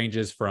breathing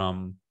ranges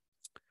from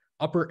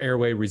upper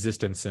airway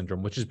resistance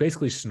syndrome, which is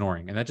basically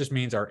snoring. And that just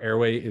means our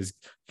airway is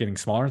getting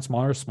smaller and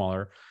smaller and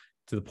smaller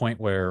to the point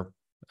where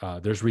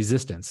there's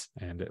resistance,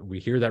 and we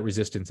hear that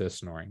resistance as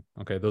snoring.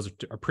 Okay, those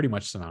are pretty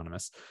much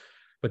synonymous.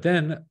 But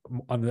then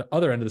on the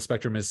other end of the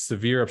spectrum is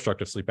severe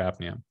obstructive sleep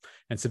apnea.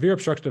 And severe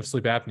obstructive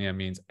sleep apnea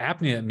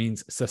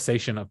means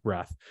cessation of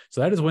breath. So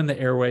that is when the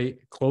airway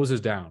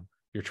closes down.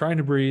 You're trying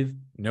to breathe,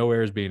 no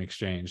air is being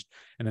exchanged.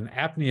 And then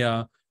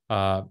apnea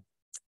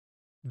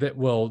that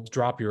will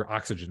drop your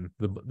oxygen,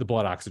 the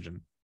blood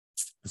oxygen.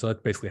 So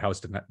that's basically how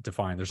it's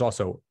defined. There's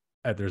also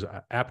there's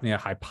an apnea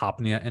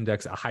hypopnea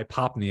index, a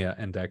hypopnea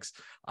index.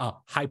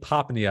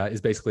 Hypopnea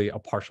is basically a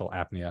partial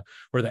apnea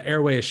where the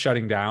airway is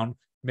shutting down,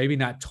 maybe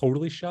not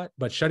totally shut,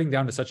 but shutting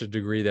down to such a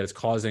degree that it's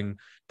causing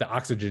the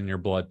oxygen in your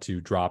blood to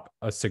drop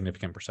a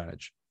significant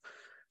percentage.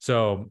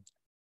 So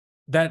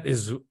that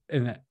is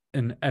in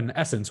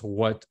essence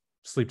what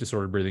sleep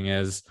disordered breathing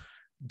is.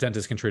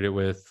 Dentists can treat it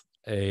with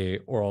a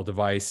oral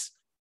device,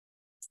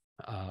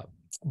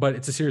 but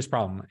it's a serious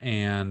problem.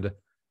 And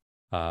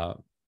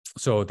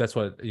so that's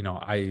what,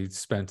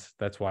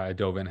 that's why I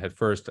dove in head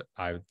first.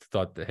 I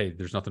thought that, hey,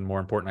 there's nothing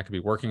more important I could be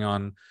working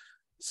on.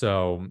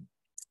 So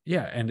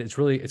yeah. And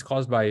it's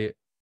caused by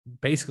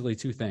basically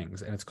two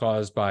things. And it's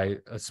caused by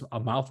a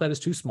mouth that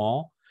is too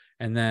small.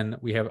 And then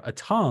we have a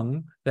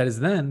tongue that is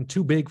then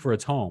too big for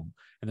its home.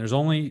 And there's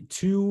only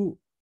two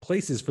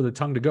places for the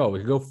tongue to go. It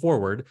could go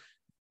forward,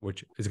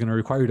 which is going to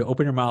require you to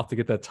open your mouth to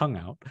get that tongue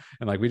out.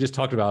 And like we just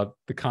talked about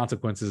the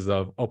consequences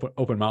of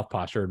open mouth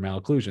posture and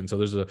malocclusion. So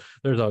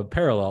there's a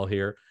parallel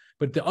here,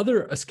 but the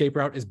other escape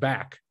route is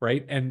back,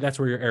 right? And that's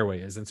where your airway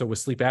is. And so with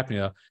sleep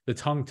apnea, the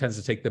tongue tends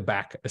to take the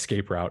back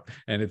escape route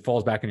and it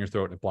falls back in your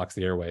throat and it blocks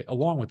the airway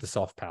along with the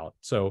soft palate.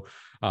 So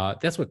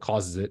that's what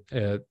causes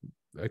it.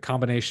 A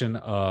combination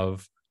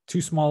of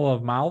too small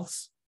of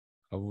mouths,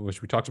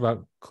 which we talked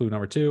about, clue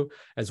number 2,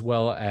 as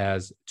well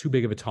as too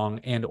big of a tongue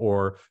and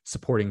or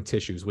supporting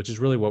tissues, which is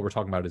really what we're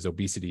talking about is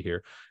obesity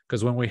here.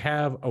 Because when we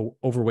have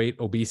overweight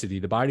obesity,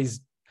 the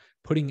body's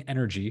putting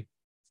energy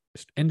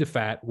into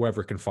fat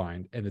wherever it can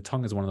find, and the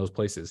tongue is one of those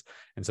places.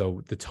 And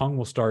so the tongue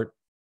will start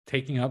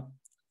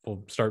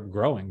will start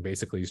growing,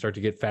 basically. You start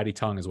to get fatty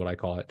tongue is what I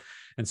call it.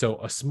 And so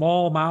a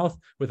small mouth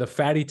with a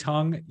fatty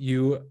tongue,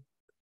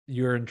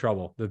 you're in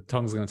trouble. The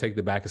tongue's going to take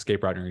the back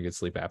escape route and you're going to get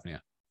sleep apnea.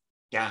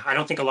 Yeah, I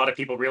don't think a lot of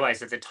people realize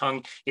that the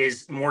tongue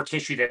is more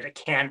tissue that it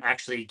can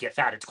actually get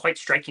fat. It's quite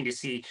striking to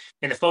see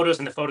in the photos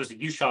that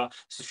you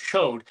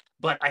showed.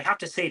 But I have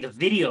to say, the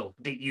video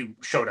that you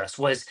showed us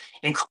was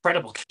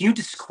incredible. Can you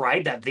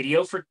describe that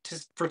video for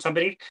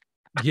somebody?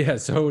 Yeah,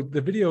 so the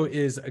video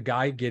is a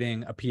guy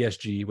getting a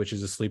PSG, which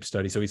is a sleep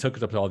study. So he's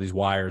hooked up to all these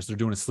wires. They're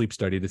doing a sleep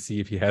study to see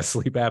if he has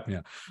sleep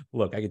apnea.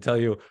 Look, I can tell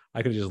you,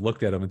 I could have just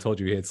looked at him and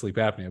told you he had sleep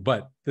apnea.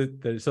 But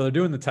so they're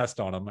doing the test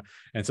on him.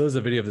 And so there's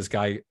a video of this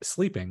guy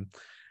sleeping.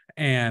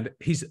 And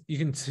you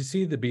can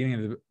see at the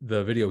beginning of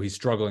the video, he's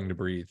struggling to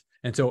breathe.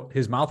 And so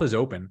his mouth is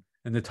open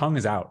and the tongue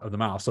is out of the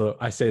mouth. So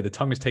I say the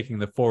tongue is taking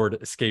the forward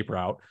escape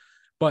route.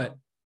 But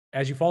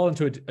as you fall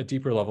into a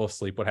deeper level of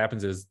sleep, what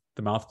happens is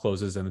the mouth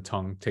closes and the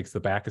tongue takes the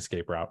back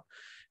escape route.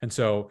 And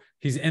so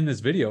he's in this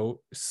video,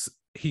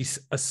 he's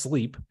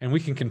asleep, and we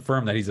can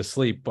confirm that he's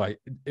asleep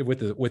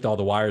with all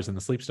the wires in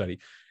the sleep study.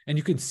 And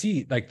you can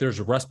see like there's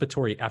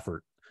respiratory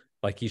effort,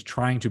 like he's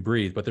trying to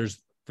breathe, but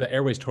the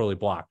airway's totally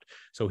blocked.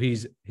 So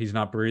he's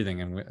not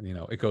breathing. And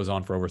it goes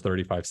on for over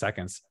 35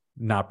 seconds,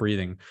 not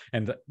breathing.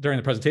 And during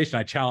the presentation,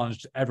 I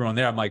challenged everyone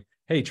there. I'm like,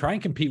 hey, try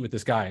and compete with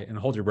this guy and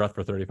hold your breath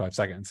for 35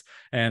 seconds.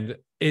 And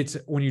it's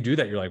when you do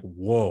that, you're like,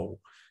 whoa.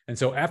 And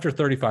so after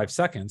 35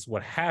 seconds,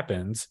 what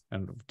happens,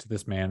 and to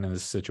this man in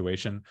this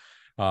situation,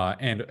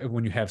 and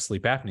when you have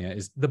sleep apnea,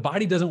 is the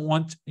body doesn't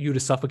want you to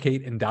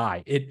suffocate and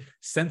die. It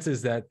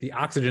senses that the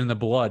oxygen in the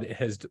blood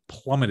has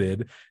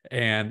plummeted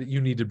and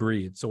you need to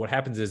breathe. So what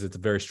happens is it's a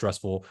very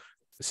stressful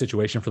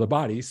situation for the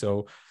body.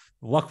 So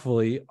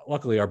luckily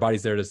our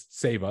body's there to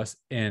save us.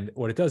 And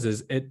what it does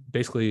is it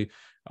basically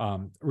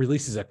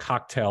releases a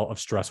cocktail of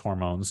stress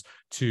hormones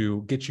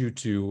to get you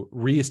to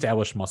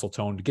reestablish muscle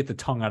tone, to get the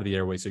tongue out of the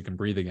airway so you can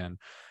breathe again.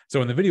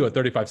 So in the video at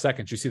 35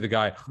 seconds, you see the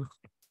guy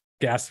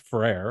gasp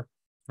for air,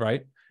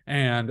 right?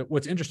 And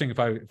what's interesting, if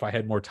I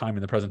had more time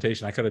in the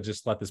presentation, I could have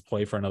just let this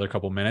play for another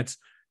couple minutes,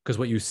 because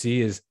what you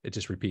see is it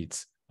just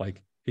repeats.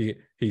 Like he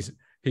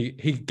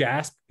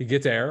gasps, he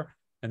gets air,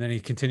 and then he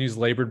continues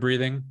labored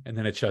breathing, and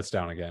then it shuts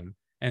down again.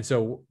 And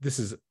so this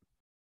is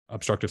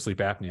obstructive sleep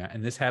apnea,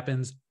 and this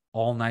happens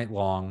all night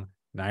long,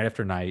 night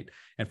after night.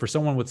 And for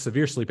someone with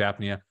severe sleep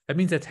apnea, that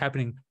means that's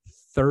happening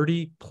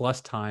 30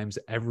 plus times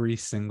every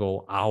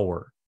single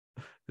hour.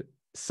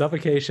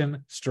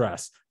 Suffocation,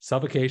 stress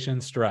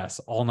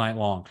all night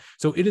long.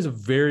 So it is a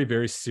very,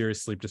 very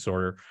serious sleep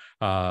disorder.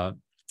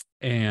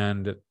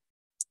 And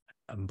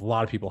a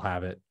lot of people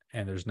have it,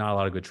 and there's not a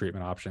lot of good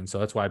treatment options. So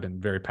that's why I've been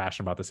very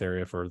passionate about this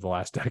area for the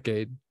last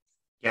decade.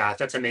 Yeah,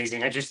 that's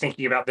amazing. I'm just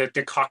thinking about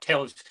the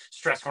cocktail of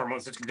stress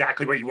hormones. That's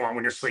exactly what you want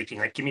when you're sleeping.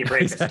 Like, give me a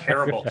break. That's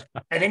terrible.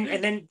 And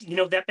then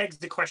that begs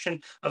the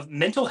question of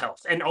mental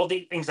health and all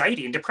the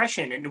anxiety and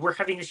depression. And we're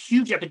having this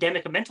huge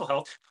epidemic of mental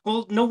health.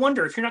 Well, no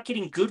wonder if you're not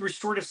getting good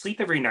restorative sleep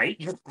every night,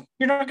 you're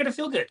not going to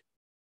feel good.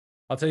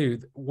 I'll tell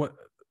you what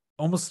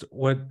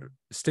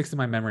sticks in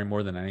my memory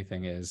more than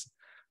anything is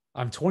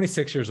I'm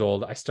 26 years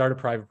old. I started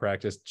private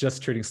practice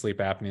just treating sleep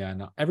apnea.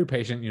 And every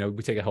patient,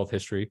 we take a health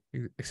history,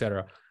 et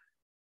cetera.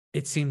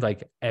 It seemed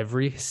like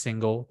every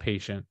single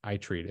patient I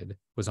treated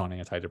was on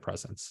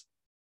antidepressants.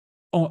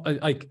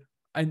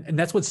 And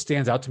that's what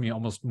stands out to me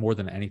almost more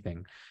than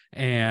anything.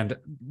 And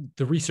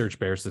the research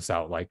bears this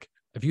out. Like,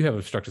 if you have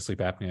obstructive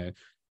sleep apnea,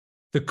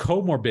 the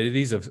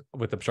comorbidities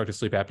with obstructive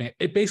sleep apnea,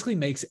 it basically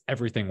makes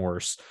everything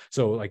worse.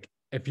 So like,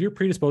 if you're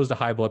predisposed to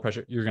high blood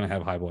pressure, you're going to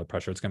have high blood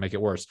pressure. It's going to make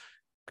it worse.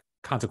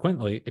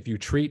 Consequently, if you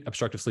treat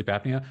obstructive sleep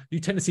apnea,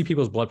 you tend to see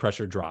people's blood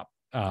pressure drop.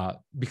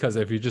 Because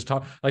if you just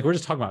talk, like we're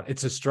just talking about,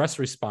 it's a stress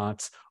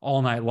response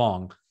all night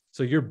long.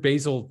 So your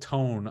basal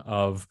tone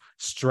of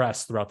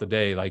stress throughout the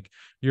day, like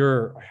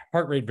your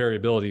heart rate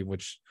variability,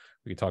 which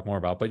we can talk more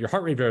about, but your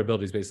heart rate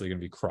variability is basically going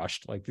to be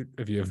crushed. Like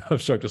if you have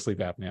obstructive sleep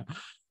apnea,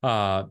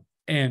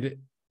 and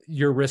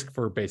your risk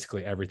for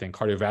basically everything,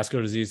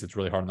 cardiovascular disease, it's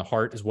really hard on the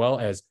heart, as well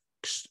as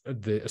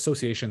the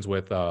associations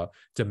with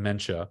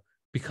dementia,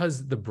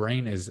 because the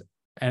brain is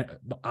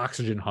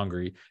oxygen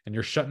hungry and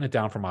you're shutting it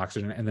down from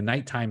oxygen. And the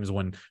nighttime is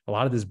when a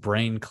lot of this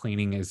brain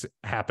cleaning is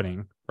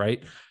happening,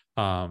 right?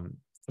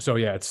 So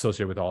yeah, it's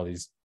associated with all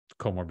these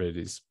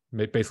comorbidities.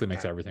 It basically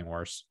makes everything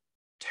worse.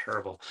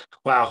 Terrible.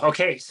 Wow.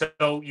 Okay.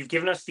 So you've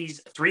given us these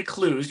 3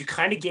 clues. You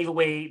kind of gave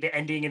away the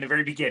ending in the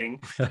very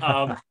beginning.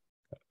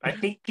 I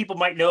think people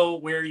might know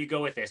where you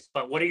go with this,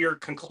 but what are your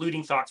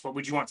concluding thoughts? What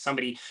would you want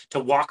somebody to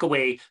walk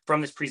away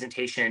from this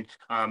presentation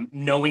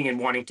knowing and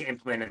wanting to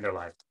implement in their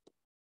life?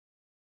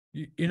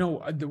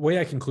 The way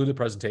I conclude the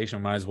presentation,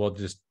 I might as well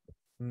just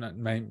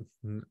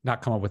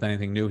not come up with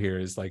anything new here,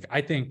 is like, I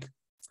think,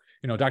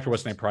 Dr.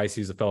 Weston A. Price,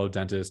 he's a fellow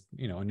dentist,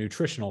 a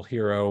nutritional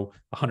hero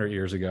 100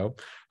 years ago.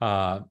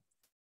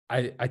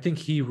 I think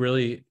he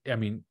really,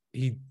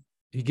 he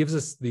gives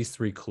us these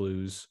 3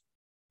 clues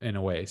in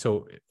a way.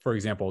 So for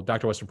example,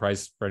 Dr. Weston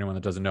Price, for anyone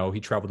that doesn't know, he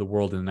traveled the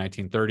world in the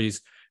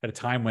 1930s at a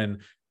time when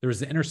there was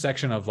the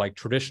intersection of like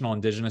traditional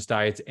indigenous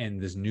diets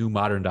and this new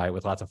modern diet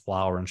with lots of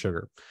flour and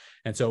sugar.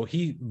 And so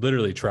he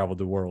literally traveled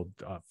the world,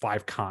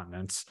 5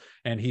 continents,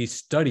 and he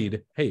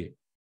studied, hey,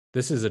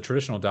 this is a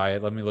traditional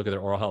diet. Let me look at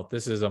their oral health.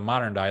 This is a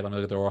modern diet. Let me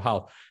look at their oral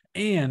health.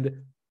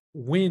 And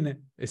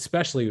when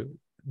especially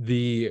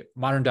the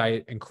modern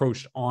diet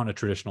encroached on a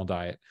traditional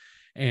diet.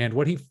 And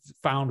what he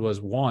found was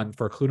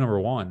clue number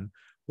 1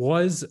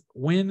 was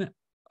when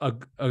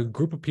a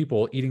group of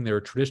people eating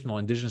their traditional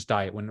indigenous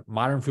diet, when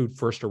modern food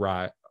first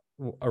arrived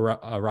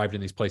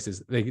in these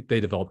places, they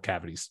developed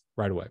cavities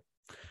right away.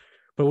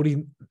 But what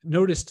he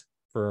noticed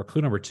for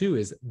clue number 2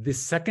 is the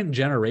second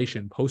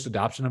generation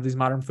post-adoption of these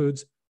modern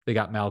foods, they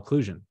got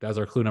malocclusion. That was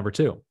our clue number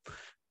 2.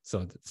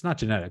 So it's not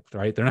genetic,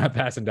 right? They're not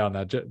passing down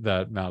that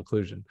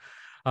malocclusion.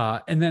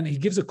 And then he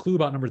gives a clue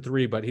about number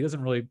 3, but he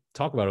doesn't really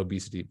talk about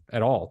obesity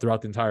at all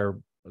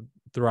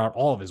throughout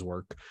all of his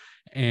work.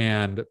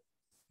 And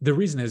the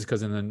reason is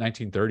because in the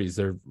 1930s,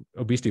 their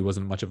obesity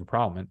wasn't much of a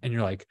problem. And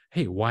you're like,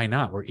 hey, why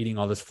not? We're eating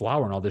all this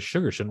flour and all this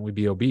sugar. Shouldn't we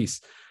be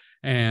obese?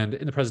 And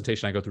in the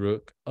presentation, I go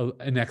through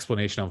an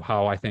explanation of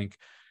how I think,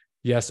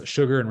 yes,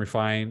 sugar and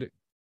refined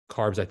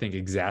carbs, I think,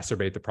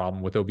 exacerbate the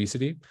problem with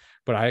obesity.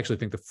 But I actually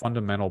think the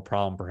fundamental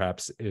problem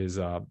perhaps is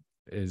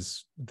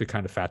the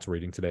kind of fats we're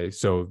eating today.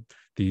 So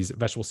these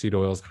vegetable seed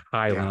oils,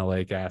 high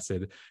linoleic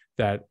acid,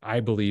 that I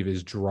believe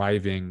is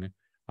driving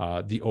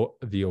the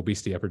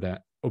obesity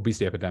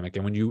epidemic.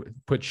 And when you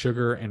put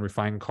sugar and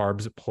refined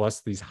carbs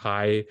plus these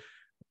high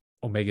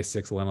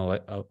omega-6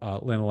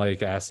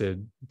 linoleic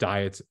acid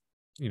diets,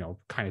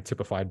 kind of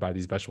typified by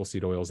these vegetable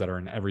seed oils that are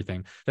in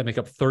everything, that make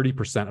up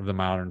 30% of the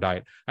modern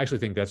diet, I actually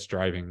think that's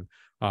driving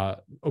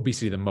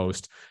obesity the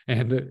most.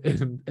 And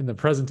in the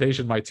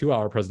presentation, my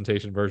 2-hour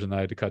presentation version that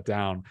I had to cut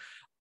down,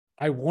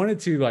 I wanted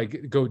to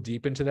like go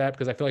deep into that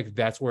because I feel like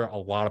that's where a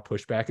lot of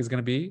pushback is going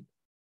to be.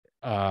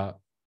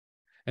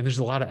 And there's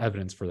a lot of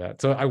evidence for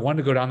that. So I wanted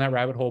to go down that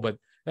rabbit hole, but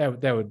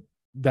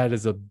that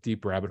is a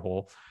deep rabbit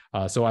hole.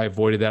 So I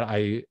avoided that.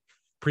 I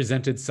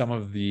presented some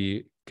of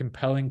the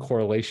compelling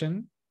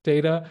correlation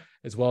data,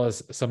 as well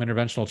as some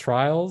interventional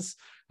trials,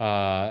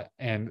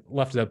 and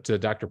left it up to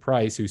Dr.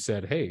 Price, who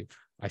said, hey,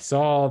 I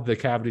saw the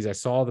cavities, I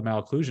saw the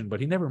malocclusion,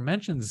 but he never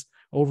mentions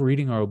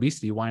overeating or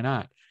obesity. Why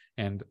not?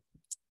 And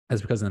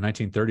that's because in the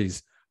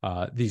 1930s,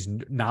 these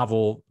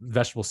novel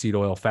vegetable seed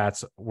oil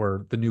fats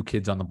were the new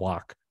kids on the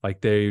block.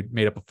 Like they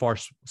made up a far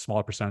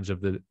smaller percentage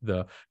of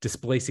the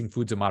displacing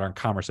foods of modern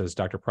commerce, as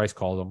Dr. Price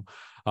called them.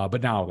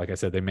 But now, like I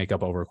said, they make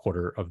up over a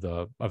quarter of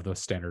the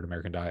standard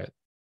American diet.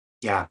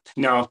 Yeah,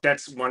 no,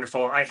 that's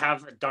wonderful. I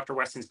have Dr.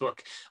 Weston's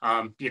book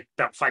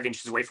about 5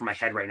 inches away from my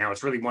head right now.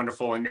 It's really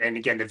wonderful. And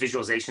again, the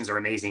visualizations are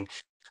amazing.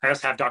 I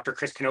also have Dr.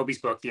 Chris Kenobi's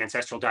book, The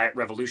Ancestral Diet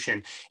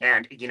Revolution.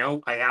 And,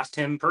 I asked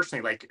him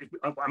personally, like,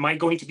 am I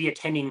going to be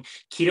attending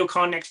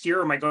KetoCon next year?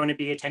 Or am I going to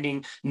be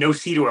attending No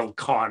Seed Oil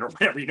Con or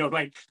whatever,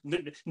 like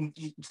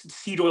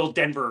Seed Oil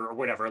Denver or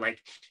whatever? Like,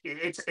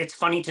 it's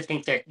funny to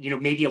think that,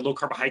 maybe a low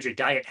carbohydrate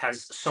diet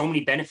has so many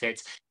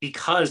benefits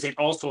because it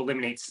also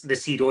eliminates the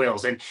seed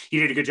oils. And you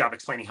did a good job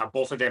explaining how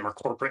both of them are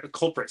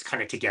culprits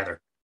kind of together.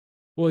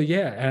 Well,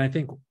 yeah. And I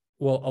think,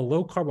 a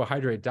low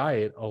carbohydrate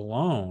diet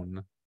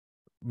alone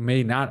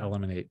may not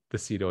eliminate the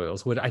seed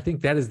oils. What I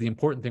think that is the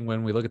important thing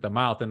when we look at the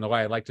mouth, and the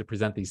way I like to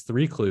present these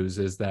 3 clues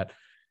is that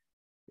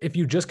if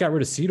you just got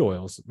rid of seed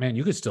oils, man,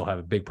 you could still have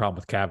a big problem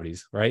with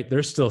cavities, right?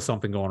 There's still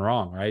something going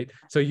wrong, right?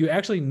 So you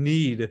actually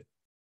need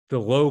the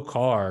low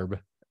carb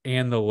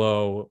and the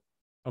low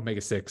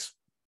omega-6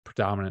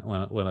 predominant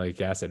linoleic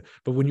acid.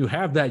 But when you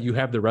have that, you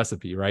have the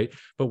recipe, right?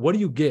 But what do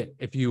you get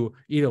if you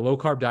eat a low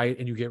carb diet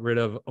and you get rid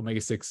of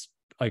omega-6,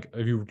 like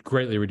if you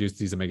greatly reduce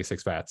these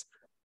omega-6 fats?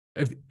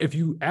 If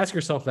you ask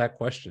yourself that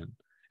question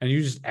and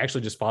you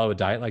just follow a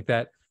diet like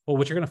that, well,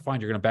 what you're going to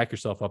find, you're going to back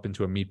yourself up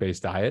into a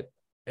meat-based diet.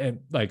 And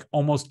it's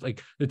almost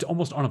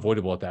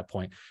unavoidable at that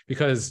point,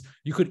 because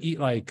you could eat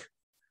like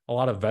a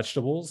lot of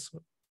vegetables,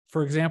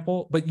 for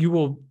example, but you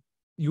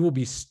will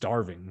be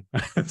starving.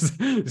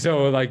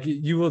 So like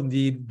you will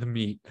need the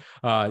meat.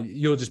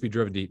 You'll just be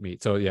driven to eat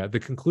meat. So yeah, the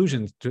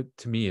conclusion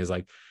to me is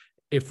like,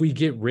 if we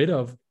get rid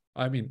of,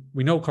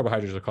 we know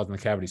carbohydrates are causing the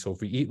cavity. So if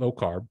we eat low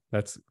carb,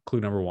 that's clue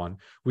number 1.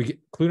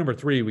 Clue number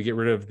 3, we get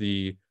rid of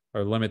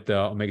or limit the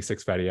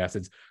omega-6 fatty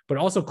acids. But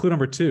also clue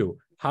number 2,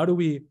 how do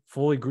we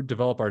fully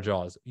develop our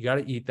jaws? You got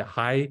to eat the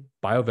high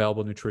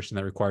bioavailable nutrition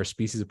that requires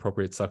species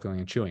appropriate suckling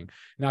and chewing.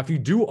 Now, if you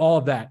do all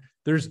of that,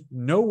 there's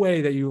no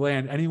way that you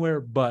land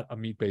anywhere but a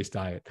meat-based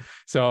diet.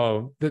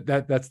 So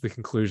that's the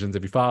conclusions.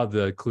 If you follow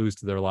the clues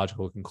to their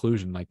logical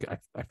conclusion, like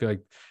I feel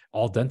like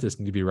all dentists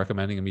need to be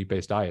recommending a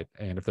meat-based diet.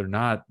 And if they're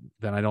not,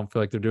 then I don't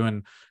feel like they're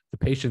doing the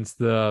patients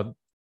they're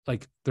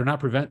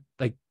not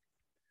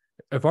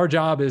if our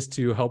job is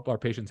to help our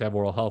patients have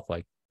oral health,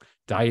 like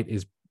diet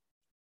is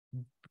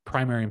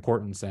primary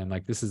importance. And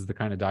like, this is the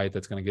kind of diet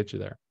that's going to get you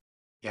there.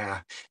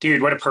 Yeah,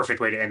 dude, what a perfect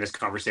way to end this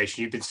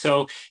conversation. You've been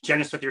so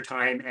generous with your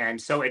time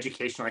and so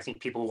educational. I think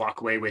people will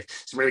walk away with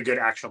some really good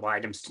actionable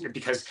items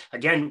because,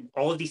 again,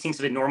 all of these things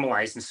have been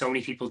normalized and so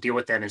many people deal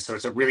with them. And so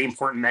it's a really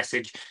important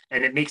message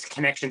and it makes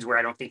connections where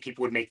I don't think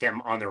people would make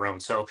them on their own.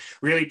 So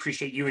really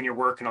appreciate you and your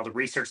work and all the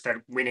research that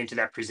went into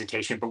that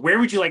presentation. But where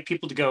would you like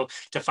people to go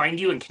to find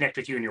you and connect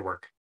with you and your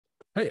work?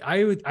 Hey,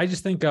 I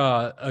just think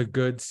a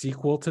good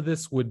sequel to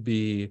this would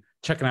be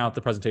checking out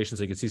the presentation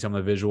so you can see some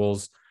of the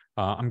visuals.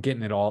 I'm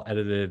getting it all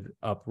edited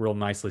up real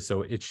nicely,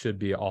 so it should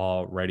be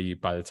all ready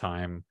by the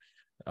time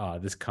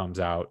this comes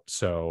out.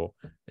 So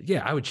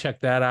yeah, I would check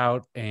that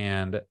out.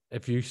 And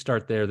if you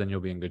start there, then you'll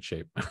be in good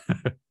shape.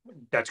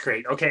 That's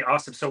great. Okay,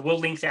 awesome. So we'll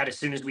link that as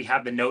soon as we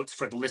have the notes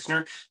for the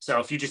listener. So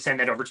if you just send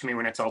that over to me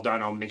when it's all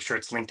done, I'll make sure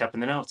it's linked up in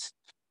the notes.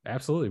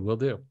 Absolutely, will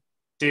do.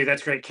 Dude,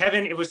 that's great.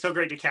 Kevin, it was so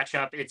great to catch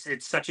up.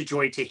 It's such a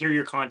joy to hear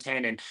your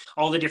content and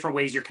all the different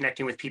ways you're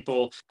connecting with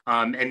people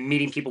and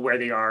meeting people where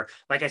they are.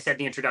 Like I said in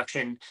the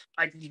introduction,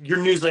 your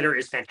newsletter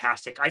is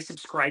fantastic. I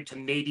subscribe to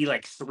maybe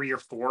like 3 or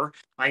 4.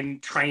 I'm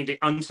trying to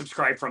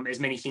unsubscribe from as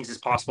many things as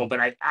possible,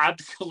 but I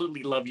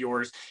absolutely love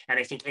yours. And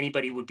I think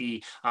anybody would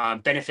be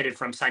benefited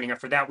from signing up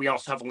for that. We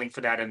also have a link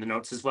for that in the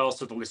notes as well,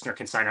 so the listener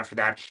can sign up for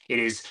that. It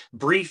is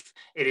brief.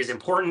 It is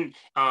important.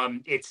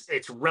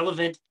 It's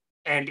relevant.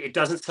 And it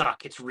doesn't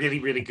suck. It's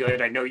really, really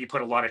good. I know you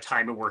put a lot of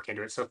time and work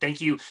into it. So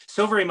thank you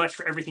so very much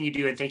for everything you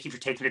do. And thank you for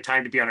taking the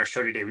time to be on our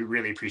show today. We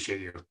really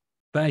appreciate you.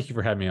 Thank you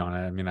for having me on.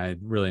 I mean, I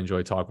really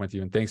enjoyed talking with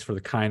you, and thanks for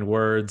the kind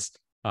words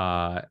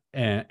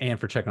and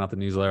for checking out the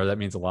newsletter. That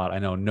means a lot. I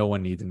know no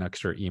one needs an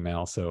extra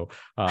email. So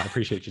I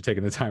appreciate you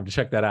taking the time to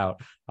check that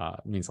out.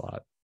 It means a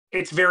lot.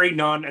 It's very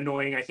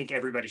non-annoying. I think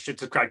everybody should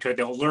subscribe to it.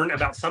 They'll learn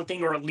about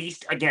something, or at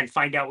least, again,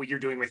 find out what you're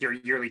doing with your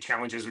yearly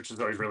challenges, which is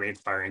always really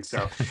inspiring.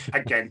 So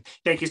again,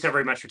 thank you so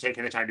very much for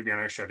taking the time to be on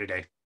our show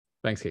today.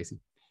 Thanks, Casey.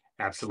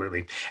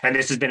 Absolutely. And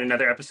this has been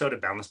another episode of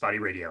Boundless Body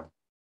Radio.